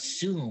like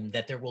assume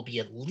that there will be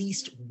at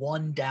least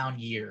one down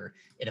year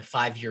in a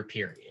 5-year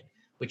period,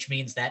 which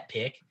means that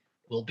pick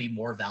will be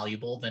more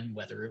valuable than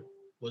whether it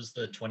was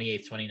the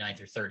 28th,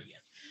 29th, or 30th.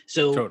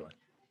 So totally.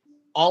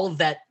 All of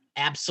that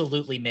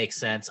absolutely makes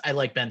sense. I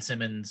like Ben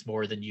Simmons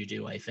more than you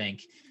do, I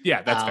think.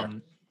 Yeah, that's fair.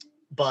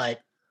 But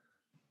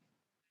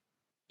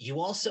you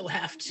also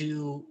have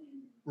to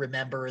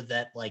remember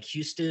that like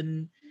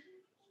Houston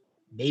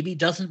maybe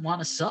doesn't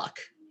want to suck.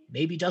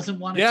 Maybe doesn't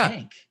want to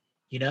tank,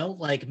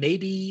 like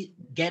maybe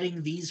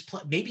getting these,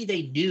 maybe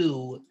they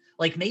knew,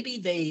 like maybe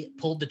they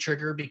pulled the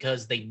trigger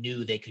because they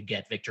knew they could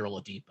get Victor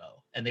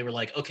Oladipo and they were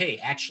like, okay,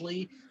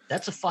 actually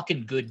that's a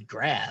fucking good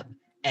grab.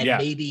 And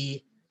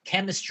maybe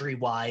chemistry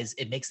wise,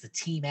 it makes the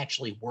team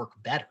actually work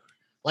better.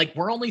 Like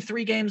we're only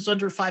 3 games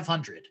under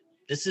 500.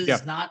 This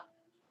is not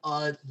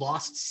a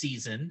lost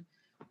season.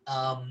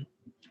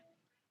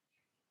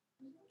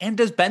 And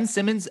does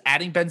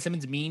adding Ben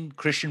Simmons mean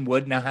Christian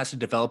Wood now has to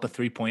develop a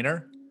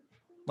 3-pointer?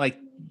 Like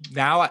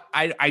now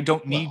I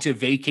don't need to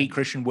vacate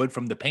Christian Wood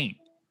from the paint.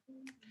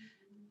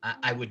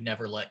 I would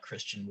never let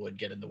Christian Wood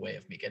get in the way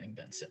of me getting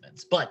Ben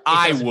Simmons, but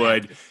I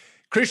would. Matter.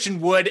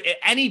 Christian Wood,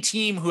 any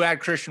team who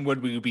had Christian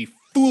Wood would be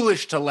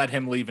foolish to let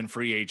him leave in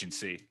free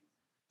agency.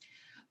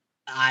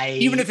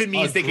 Even if it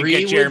means they could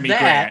get Jeremy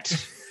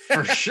Grant.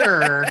 For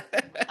sure.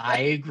 I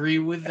agree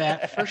with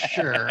that for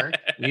sure.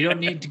 We don't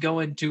need to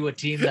go into a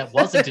team that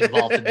wasn't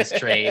involved in this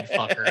trade,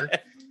 fucker.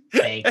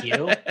 Thank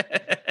you.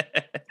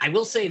 I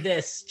will say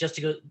this, just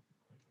to go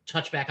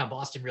touch back on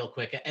Boston real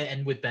quick,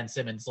 and with Ben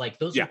Simmons, like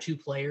those are 2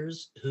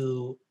 players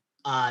who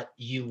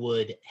you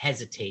would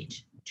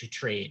hesitate to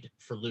trade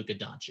for Luka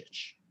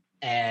Doncic.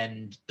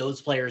 and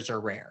those players are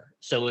rare.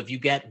 So if you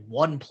get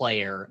one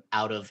player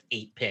out of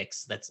 8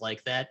 picks that's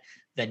like that,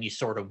 then you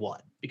sort of won,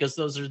 because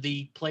those are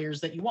the players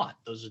that you want.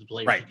 Those are the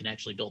players you can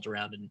actually build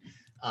around and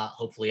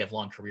hopefully have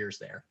long careers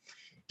there.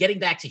 Getting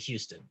back to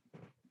Houston,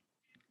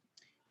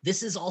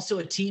 this is also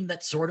a team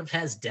that sort of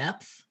has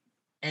depth.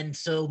 And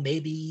so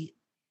maybe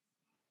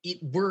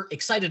we're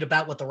excited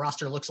about what the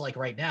roster looks like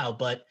right now,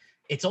 but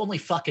it's only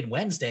fucking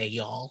Wednesday,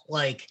 y'all.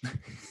 Like,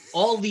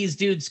 all these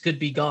dudes could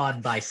be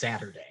gone by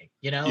Saturday.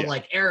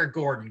 Like Eric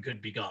Gordon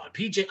could be gone.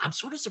 I'm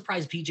sort of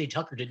surprised PJ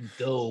Tucker didn't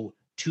go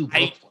to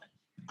Brooklyn.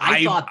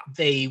 I thought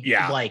they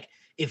like,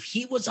 if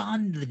he was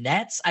on the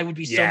Nets, I would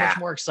be so much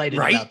more excited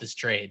about this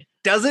trade.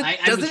 Doesn't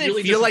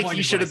it feel like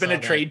he should have been a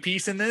trade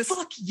piece in this?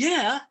 Fuck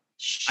yeah.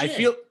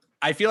 Shit.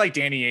 I feel like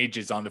Danny Ainge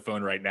is on the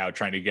phone right now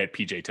trying to get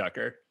PJ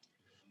Tucker.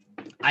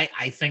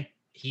 I think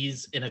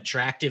he's an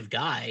attractive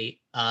guy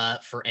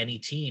for any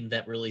team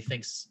that really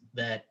thinks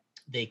that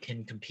they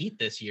can compete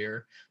this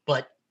year.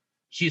 But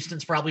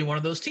Houston's probably one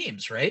of those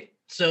teams, right?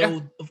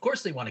 So of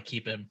course they want to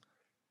keep him.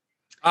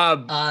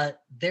 I'm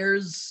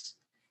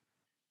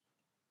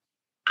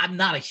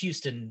not a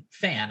Houston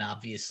fan,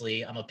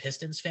 obviously. I'm a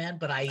Pistons fan,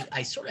 but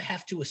I sort of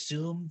have to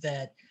assume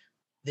that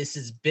this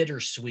is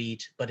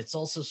bittersweet, but it's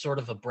also sort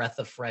of a breath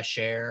of fresh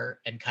air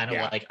and kind of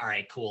like, all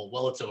right, cool.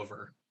 Well, it's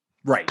over.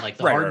 Right. Like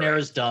the Harden era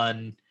is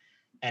done.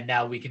 And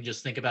now we can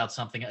just think about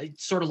something.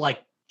 It's sort of like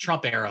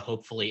Trump era,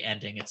 hopefully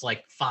ending. It's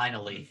like,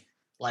 finally,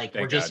 like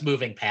we're just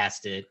moving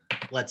past it.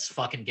 Let's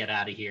fucking get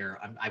out of here.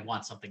 I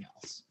want something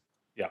else.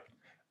 Yeah.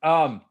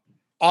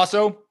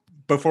 Also,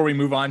 before we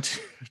move on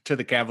to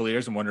the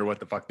Cavaliers and wonder what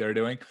the fuck they're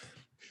doing,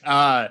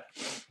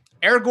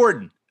 Eric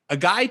Gordon, a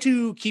guy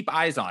to keep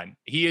eyes on.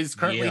 He is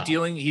currently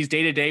he's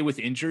day-to-day with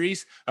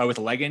injuries, with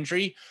a leg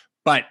injury,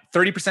 but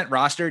 30%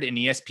 rostered in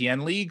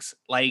ESPN leagues.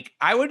 Like,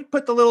 I would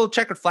put the little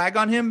checkered flag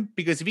on him,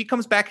 because if he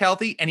comes back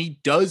healthy and he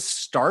does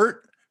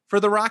start for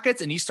the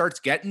Rockets and he starts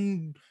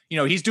getting,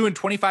 he's doing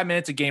 25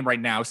 minutes a game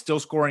right now, still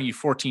scoring you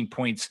 14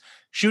 points,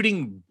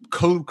 shooting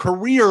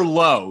career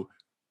low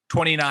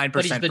 29%.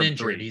 But he's been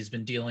injured. He's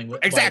been dealing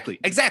with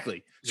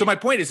exactly. So my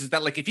point is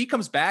that, like, if he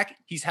comes back,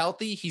 he's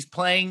healthy, he's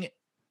playing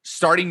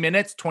starting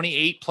minutes,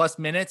 28 plus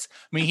minutes.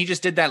 I mean, he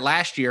just did that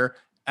last year,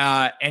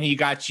 and he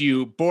got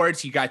you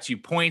boards, he got you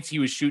points. He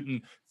was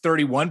shooting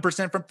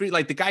 31% from three.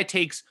 Like, the guy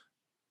takes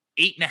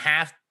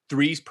 8.5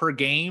 threes per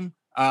game.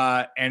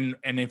 And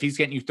if he's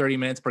getting you 30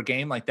 minutes per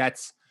game, like,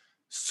 that's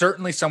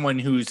certainly someone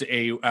who's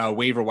a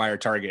waiver wire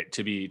target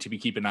to be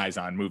keeping eyes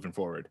on moving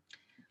forward.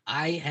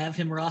 I have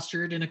him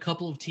rostered in a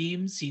couple of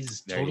teams.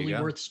 He's totally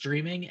worth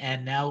streaming.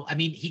 And now, I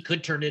mean, he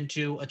could turn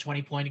into a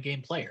 20-point a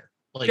game player.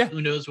 Like,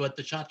 who knows what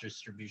the shot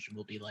distribution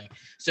will be like.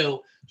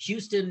 So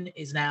Houston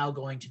is now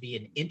going to be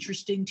an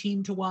interesting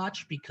team to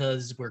watch,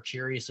 because we're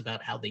curious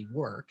about how they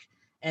work.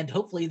 And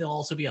hopefully they'll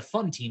also be a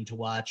fun team to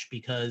watch,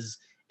 because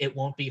it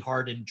won't be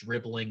Harden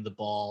dribbling the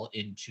ball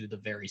into the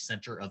very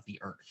center of the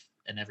earth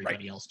and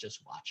everybody else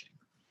just watching.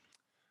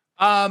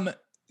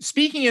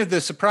 Speaking of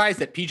the surprise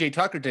that PJ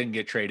Tucker didn't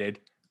get traded,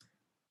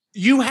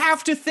 you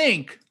have to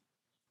think,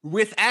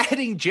 with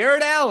adding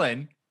Jared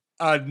Allen,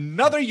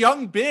 another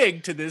young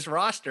big to this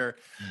roster,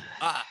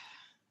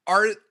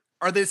 are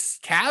the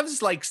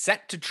Cavs like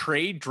set to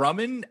trade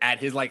Drummond at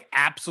his like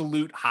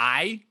absolute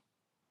high?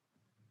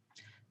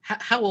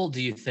 How old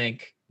do you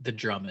think the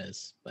Drum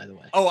is, by the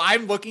way? Oh,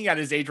 I'm looking at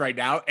his age right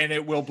now, and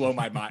it will blow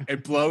my mind.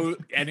 It blow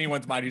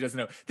anyone's mind who doesn't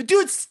know. The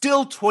dude's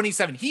still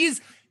 27. He is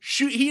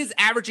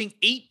averaging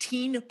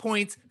 18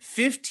 points,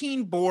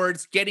 15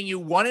 boards, getting you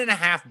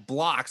 1.5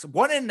 blocks,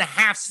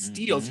 1.5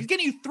 steals. He's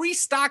getting you 3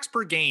 stocks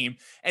per game,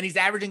 and he's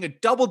averaging a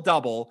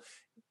double-double,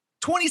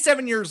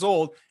 27 years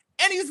old,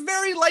 and he's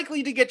very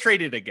likely to get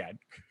traded again.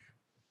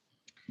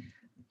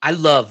 I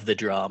love the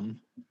Drum.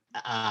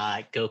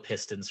 Go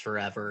Pistons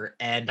forever.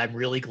 And I'm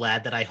really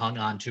glad that I hung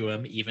on to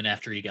him even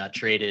after he got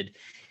traded.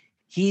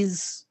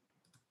 He's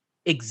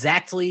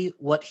exactly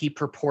what he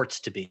purports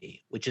to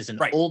be, which is an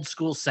old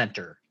school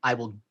center. I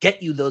will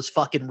get you those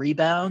fucking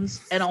rebounds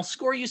and I'll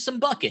score you some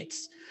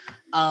buckets.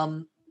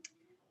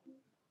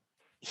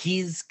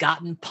 He's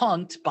gotten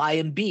punked by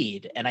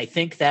Embiid. And I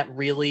think that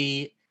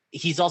really,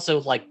 he's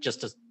also like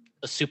just a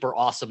super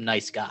awesome,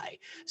 nice guy.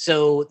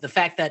 So the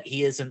fact that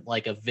he isn't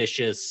like a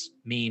vicious,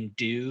 mean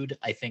dude,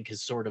 I think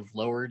has sort of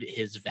lowered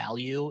his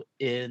value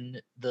in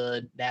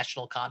the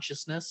national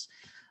consciousness.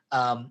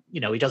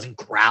 He doesn't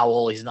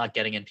growl. He's not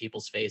getting in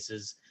people's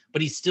faces,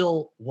 but he's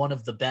still one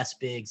of the best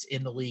bigs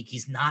in the league.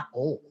 He's not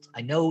old.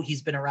 I know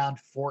he's been around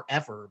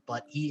forever,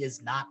 but he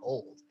is not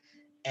old.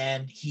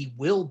 And he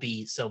will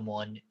be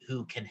someone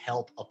who can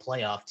help a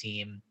playoff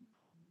team,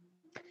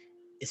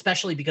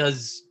 especially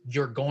because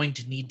you're going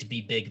to need to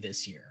be big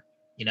this year.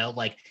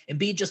 Like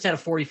Embiid just had a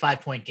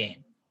 45-point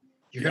game.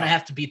 You're going to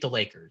have to beat the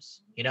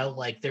Lakers.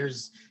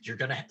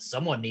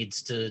 Someone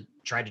needs to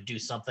try to do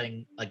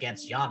something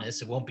against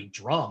Giannis. It won't be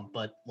Drum,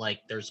 but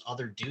like there's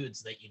other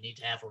dudes that you need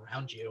to have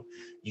around you.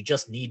 You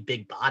just need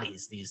big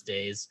bodies these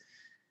days.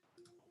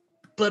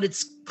 But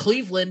it's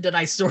Cleveland, and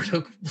I sort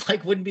of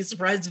like wouldn't be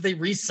surprised if they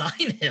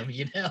re-sign him,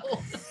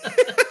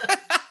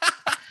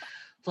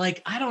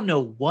 Like, I don't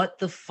know what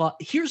the fuck.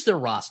 Here's their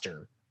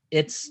roster.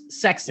 It's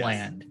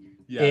Sexland.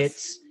 Yes.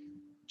 It's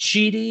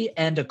Chidi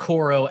and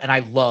Okoro, and I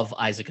love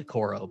Isaac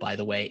Okoro, by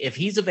the way. If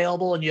he's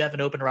available and you have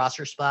an open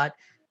roster spot,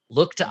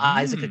 look to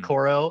Isaac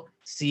Okoro.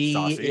 See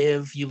Saucy.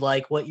 if you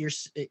like what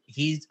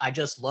I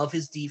just love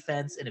his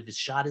defense, and if his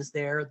shot is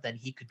there, then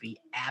he could be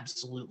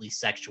absolutely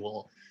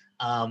sexual.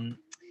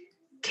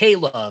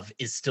 K-Love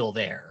is still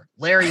there.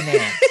 Larry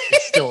Nance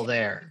is still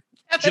there.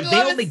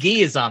 JaVale McGee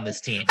is on this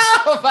team.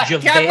 Oh my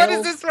God, what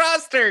is this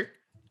roster?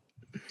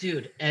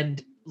 Dude,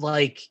 and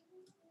like,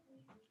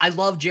 I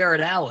love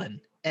Jared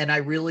Allen, and I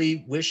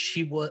really wish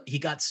he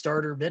got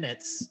starter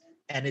minutes,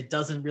 and it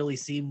doesn't really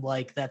seem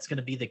like that's going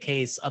to be the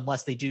case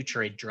unless they do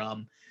trade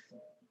Drum.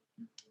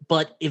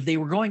 But if they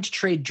were going to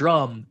trade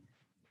Drum,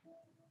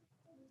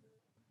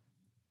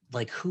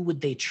 like, who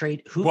would they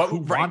trade? Who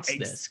wants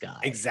this guy?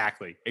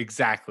 Exactly.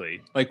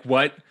 Like,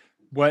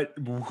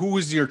 who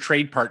is your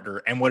trade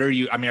partner, and what are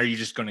you? I mean, are you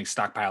just going to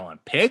stockpile on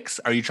picks?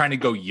 Are you trying to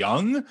go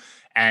young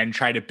and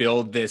try to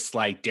build this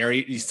like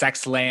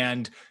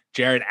Sexland,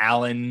 Jared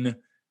Allen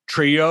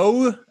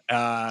trio?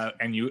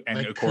 And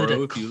like,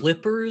 Okoro,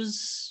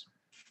 Clippers,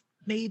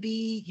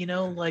 maybe,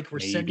 like, we're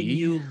sending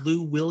you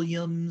Lou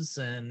Williams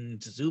and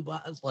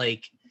Zubac,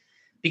 like,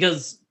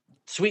 because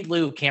Sweet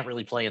Lou can't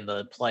really play in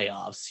the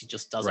playoffs. He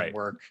just doesn't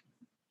work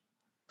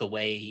the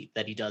way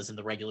that he does in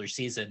the regular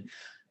season.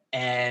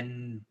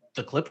 And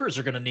the Clippers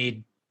are going to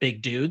need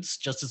big dudes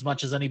just as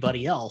much as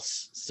anybody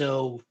else.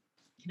 So,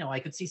 I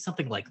could see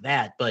something like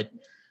that. But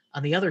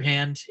on the other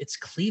hand, it's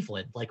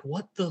Cleveland. Like,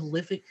 what the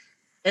living...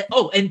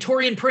 Oh, and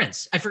Taurean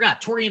Prince. I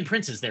forgot. Taurean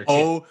Prince is there, too.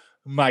 Oh,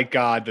 my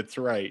God. That's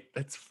right.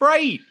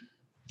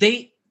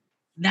 They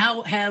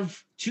now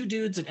have two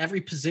dudes at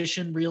every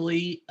position,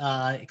 really,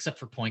 except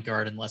for point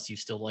guard, unless you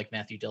still like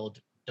Matthew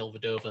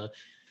Dellavedova.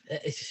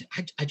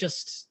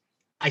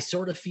 I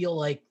sort of feel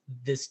like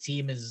this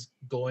team is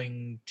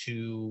going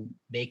to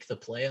make the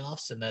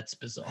playoffs, and that's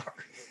bizarre.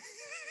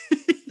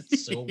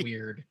 It's so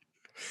weird.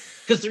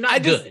 Because they're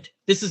not good.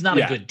 This is not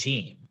a good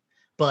team,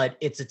 but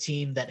it's a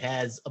team that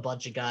has a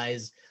bunch of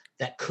guys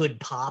that could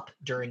pop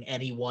during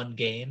any one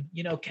game.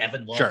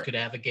 Kevin Love could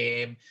have a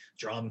game.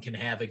 Drum can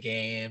have a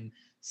game.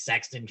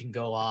 Sexton can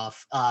go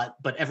off.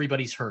 But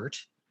everybody's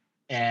hurt,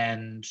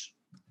 and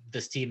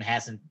this team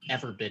hasn't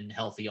ever been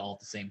healthy all at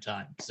the same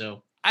time.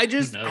 So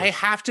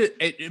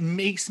it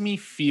makes me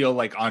feel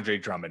like Andre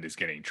Drummond is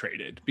getting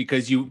traded,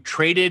 because you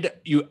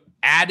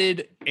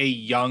added a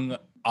young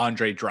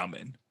Andre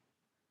Drummond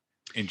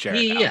in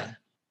Jared Allen.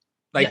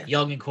 Like,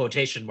 young in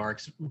quotation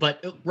marks,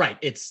 but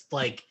it's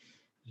like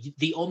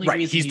the only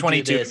reason he's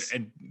 22,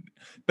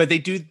 but they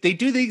do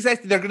the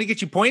exact. They're going to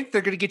get you points.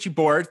 They're going to get you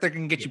boards. They're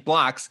going to get you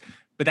blocks,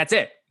 but that's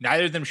it.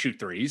 Neither of them shoot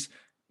threes.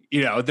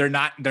 They're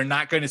not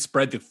going to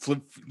spread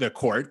the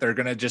court. They're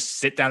going to just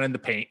sit down in the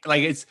paint.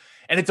 Like, it's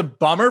a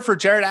bummer for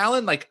Jared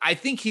Allen. Like, I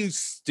think he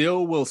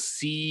still will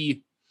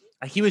see.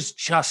 He was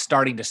just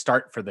starting to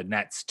start for the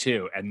Nets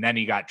too, and then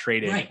he got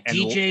traded. Right, and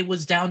DJ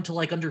was down to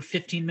like under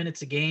 15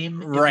 minutes a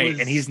game. Right,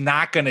 and he's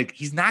not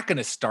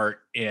gonna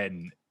start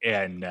in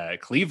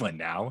Cleveland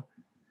now.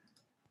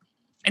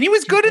 And he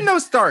was good in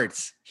those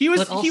starts. He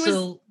was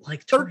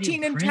like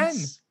 13 and 10.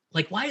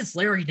 Like, why is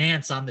Larry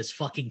Nance on this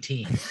fucking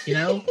team?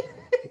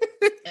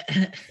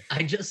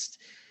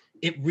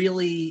 It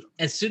really,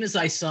 as soon as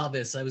I saw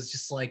this, I was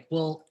just like,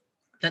 well,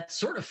 that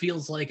sort of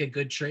feels like a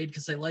good trade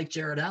because I like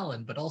Jared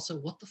Allen, but also,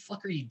 what the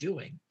fuck are you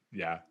doing?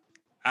 Yeah,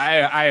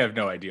 I have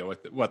no idea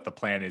what the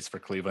plan is for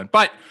Cleveland,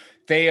 but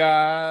they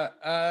are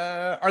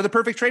the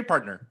perfect trade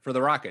partner for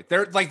the Rockets.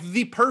 They're like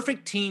the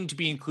perfect team to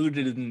be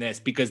included in this,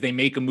 because they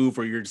make a move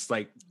where you're just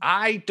like,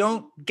 I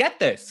don't get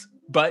this,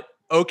 but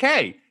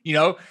okay.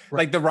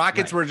 Like the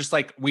Rockets were just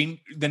like,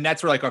 the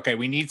Nets were like, okay,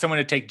 we need someone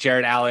to take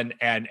Jared Allen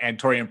and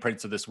Taurean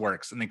Prince so this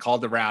works. And they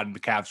called around, and the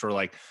Cavs were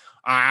like,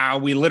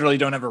 we literally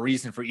don't have a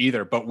reason for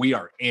either, but we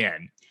are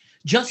in.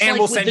 Just and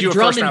like with the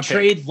Drummond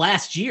trade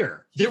last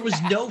year, there was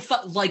no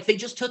like, they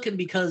just took him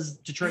because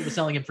Detroit was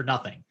selling him for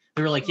nothing.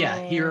 They were like,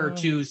 here are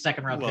 2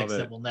 second-round picks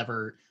that will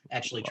never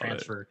actually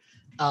transfer.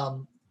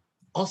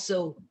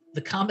 Also,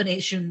 the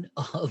combination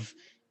of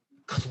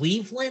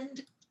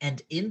Cleveland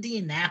and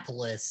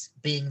Indianapolis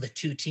being the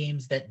two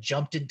teams that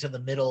jumped into the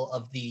middle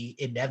of the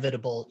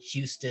inevitable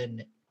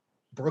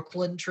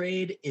Houston-Brooklyn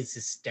trade is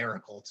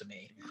hysterical to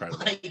me.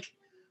 Incredible. Like,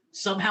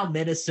 somehow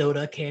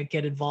Minnesota can't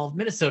get involved.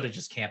 Minnesota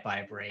just can't buy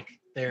a break.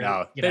 They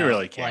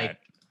really can't. Like,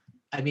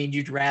 I mean,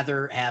 you'd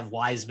rather have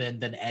Wiseman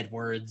than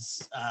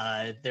Edwards.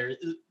 They're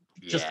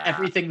just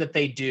everything that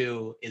they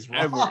do is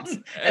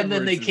wrong. And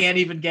then they can't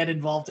even get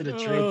involved in a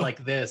trade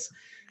like this.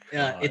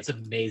 It's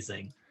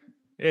amazing.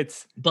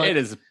 It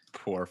is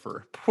poor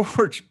for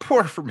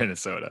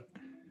Minnesota.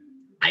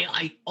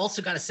 I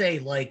also got to say,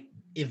 like,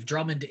 if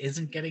Drummond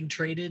isn't getting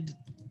traded,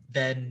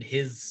 then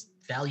his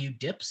value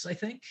dips, I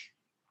think,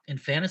 in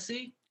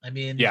fantasy. I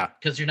mean,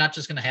 because you're not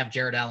just going to have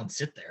Jared Allen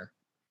sit there.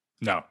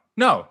 No,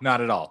 not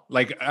at all.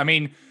 Like, I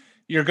mean,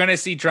 you're going to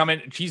see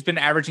Drummond. He's been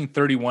averaging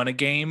 31 a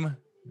game.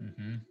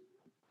 Mm-hmm.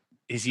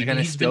 Is he going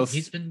to still?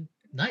 He's been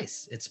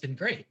nice. It's been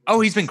great.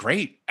 Oh, he's been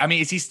great. I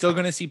mean, is he still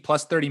going to see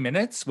plus 30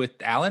 minutes with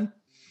Allen?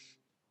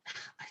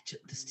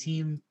 This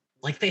team,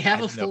 like, they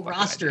have a full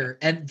roster,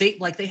 and they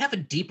have a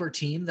deeper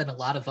team than a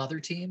lot of other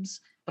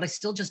teams, but I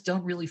still just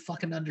don't really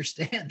fucking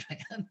understand,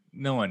 man.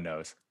 No one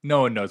knows.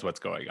 No one knows what's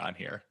going on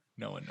here.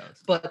 No one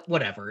knows. But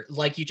whatever.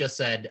 Like you just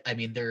said, I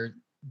mean,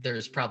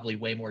 there's probably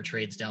way more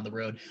trades down the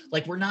road.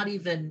 Like,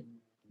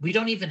 we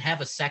don't even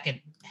have a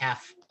second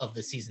half of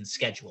the season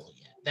schedule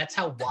yet. That's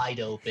how wide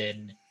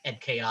open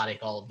and chaotic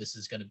all of this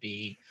is going to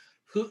be.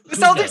 The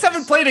Celtics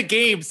haven't played a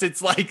game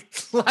since like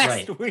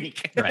last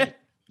week. Right.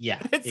 Yeah,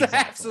 it's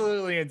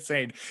absolutely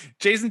insane.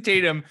 Jason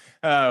Tatum,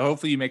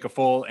 hopefully you make a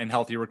full and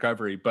healthy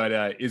recovery,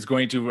 but is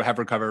going to have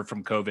recovered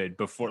from COVID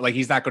before. Like,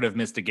 he's not going to have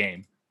missed a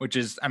game, which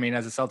is, I mean,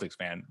 as a Celtics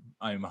fan,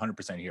 I'm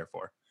 100% here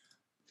for.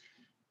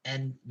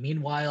 And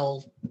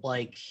meanwhile,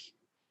 like,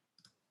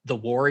 the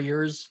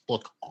Warriors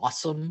look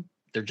awesome.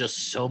 They're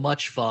just so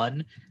much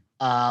fun.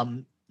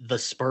 The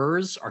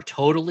Spurs are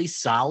totally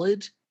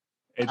solid.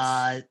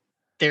 The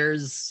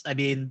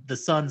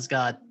Suns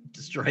got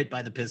destroyed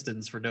by the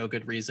Pistons for no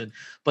good reason,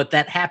 but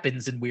that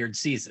happens in weird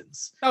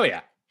seasons. Oh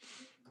yeah.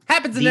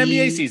 Happens in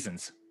NBA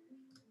seasons.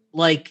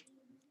 Like,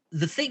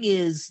 the thing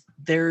is,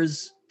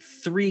 there's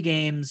 3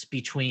 games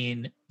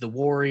between the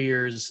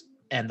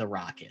and the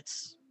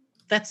Rockets.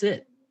 That's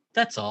it.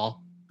 That's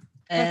all.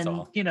 And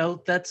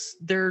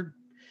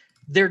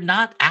they're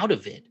not out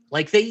of it.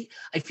 Like,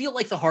 I feel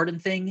like the Harden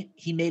thing,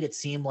 he made it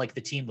seem like the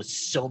team was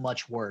so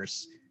much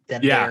worse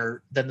than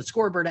the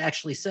scoreboard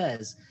actually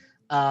says,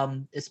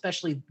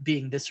 especially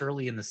being this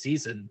early in the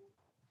season.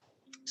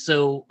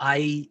 So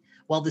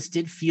while this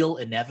did feel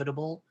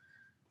inevitable,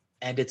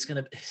 and it's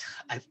going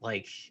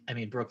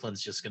to,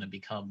 Brooklyn's just going to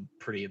become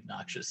pretty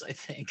obnoxious, I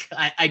think.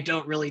 I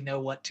don't really know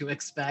what to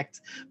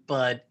expect,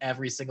 but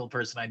every single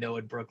person I know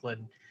in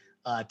Brooklyn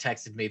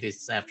texted me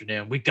this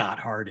afternoon, we got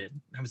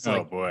Harden. I was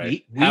like,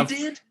 boy. We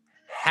did?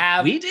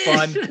 Have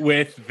fun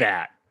with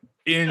that.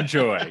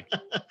 Enjoy.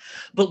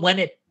 But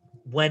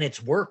when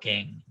it's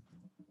working,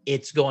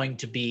 it's going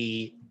to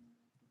be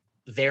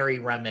very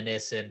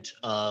reminiscent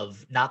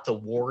of not the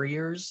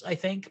Warriors, I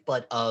think,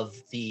 but of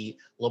the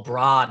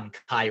LeBron,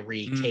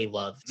 Kyrie,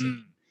 K-Love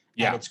team.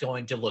 Yeah. And it's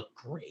going to look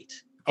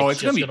great.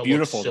 It's going to be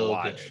beautiful to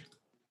watch. Good.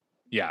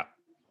 Yeah.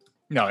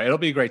 No, it'll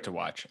be great to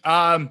watch.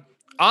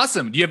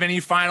 Awesome. Do you have any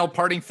final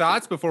parting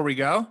thoughts before we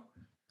go?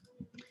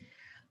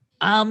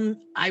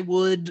 I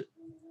would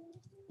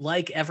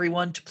like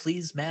everyone to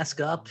please mask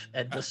up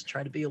and just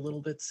try to be a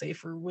little bit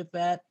safer with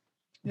that.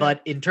 Yeah.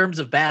 But in terms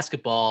of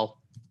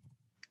basketball,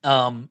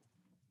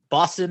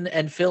 Boston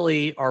and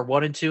Philly are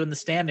 1 and 2 in the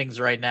standings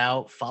right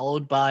now,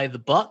 followed by the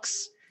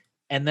Bucks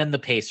and then the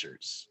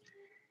Pacers.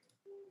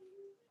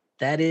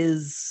 That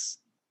is,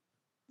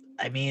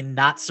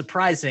 not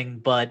surprising,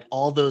 but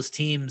all those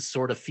teams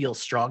sort of feel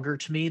stronger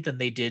to me than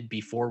they did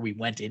before we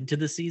went into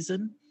the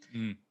season.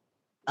 In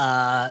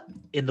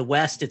the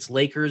West, it's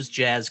Lakers,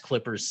 Jazz,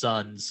 Clippers,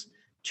 Suns.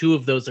 2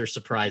 of those are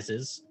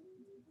surprises.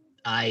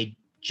 I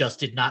just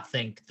did not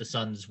think the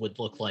Suns would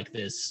look like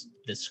this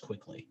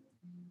quickly.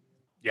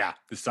 Yeah,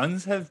 the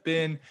Suns have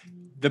been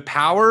the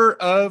power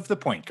of the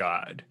point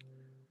guard.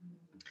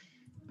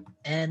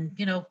 And,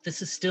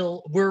 this is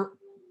still, we're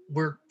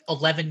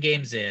 11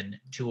 games in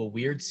to a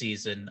weird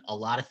season. A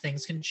lot of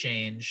things can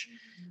change.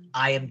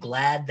 I am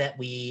glad that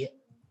we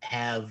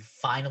have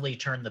finally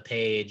turned the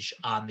page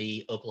on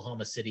the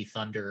Oklahoma City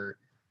Thunder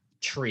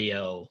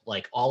trio.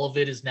 Like, all of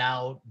it is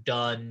now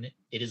done.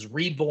 It is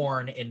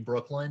reborn in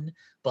Brooklyn,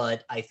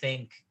 but I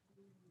think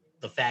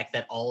the fact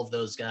that all of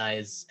those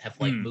guys have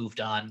moved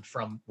on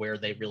from where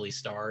they really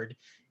started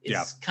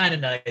is kind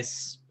of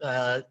nice.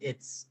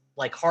 It's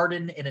like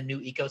Harden in a new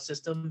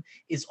ecosystem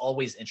is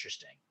always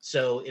interesting.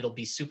 So it'll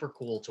be super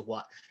cool to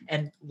watch.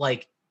 And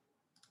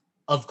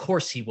of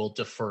course he will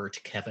defer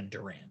to Kevin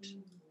Durant.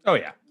 Oh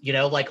yeah.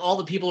 All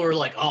the people are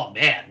like, oh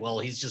man, well,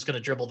 he's just going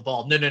to dribble the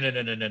ball.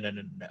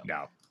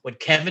 No. When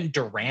Kevin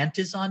Durant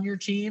is on your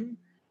team,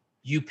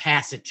 you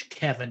pass it to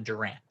Kevin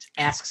Durant.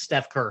 Ask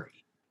Steph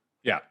Curry.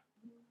 Yeah.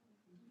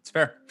 It's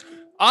fair.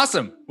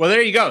 Awesome. Well,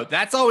 there you go.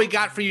 That's all we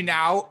got for you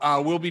now.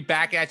 We'll be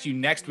back at you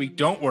next week.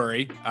 Don't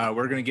worry.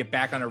 We're going to get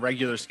back on a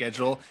regular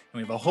schedule, and we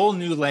have a whole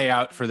new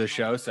layout for the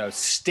show. So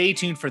stay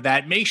tuned for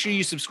that. Make sure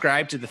you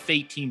subscribe to the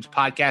Fate Teams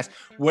podcast,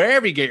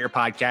 wherever you get your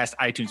podcast,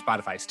 iTunes,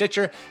 Spotify,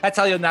 Stitcher. That's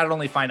how you'll not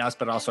only find us,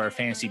 but also our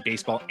fantasy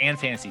baseball and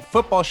fantasy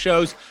football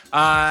shows.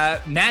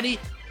 Maddie,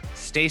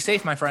 stay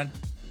safe, my friend.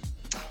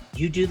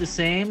 You do the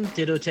same.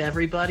 Ditto to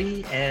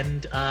everybody,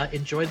 and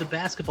enjoy the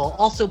basketball.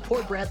 Also,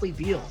 poor Bradley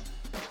Beal.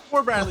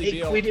 Poor Bradley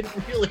Beal. We didn't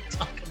really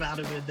talk about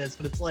him in this,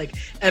 but it's like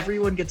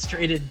everyone gets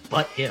traded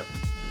but him.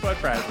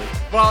 But Bradley.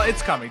 Well,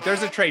 it's coming.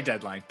 There's a trade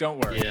deadline. Don't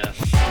worry. Yeah.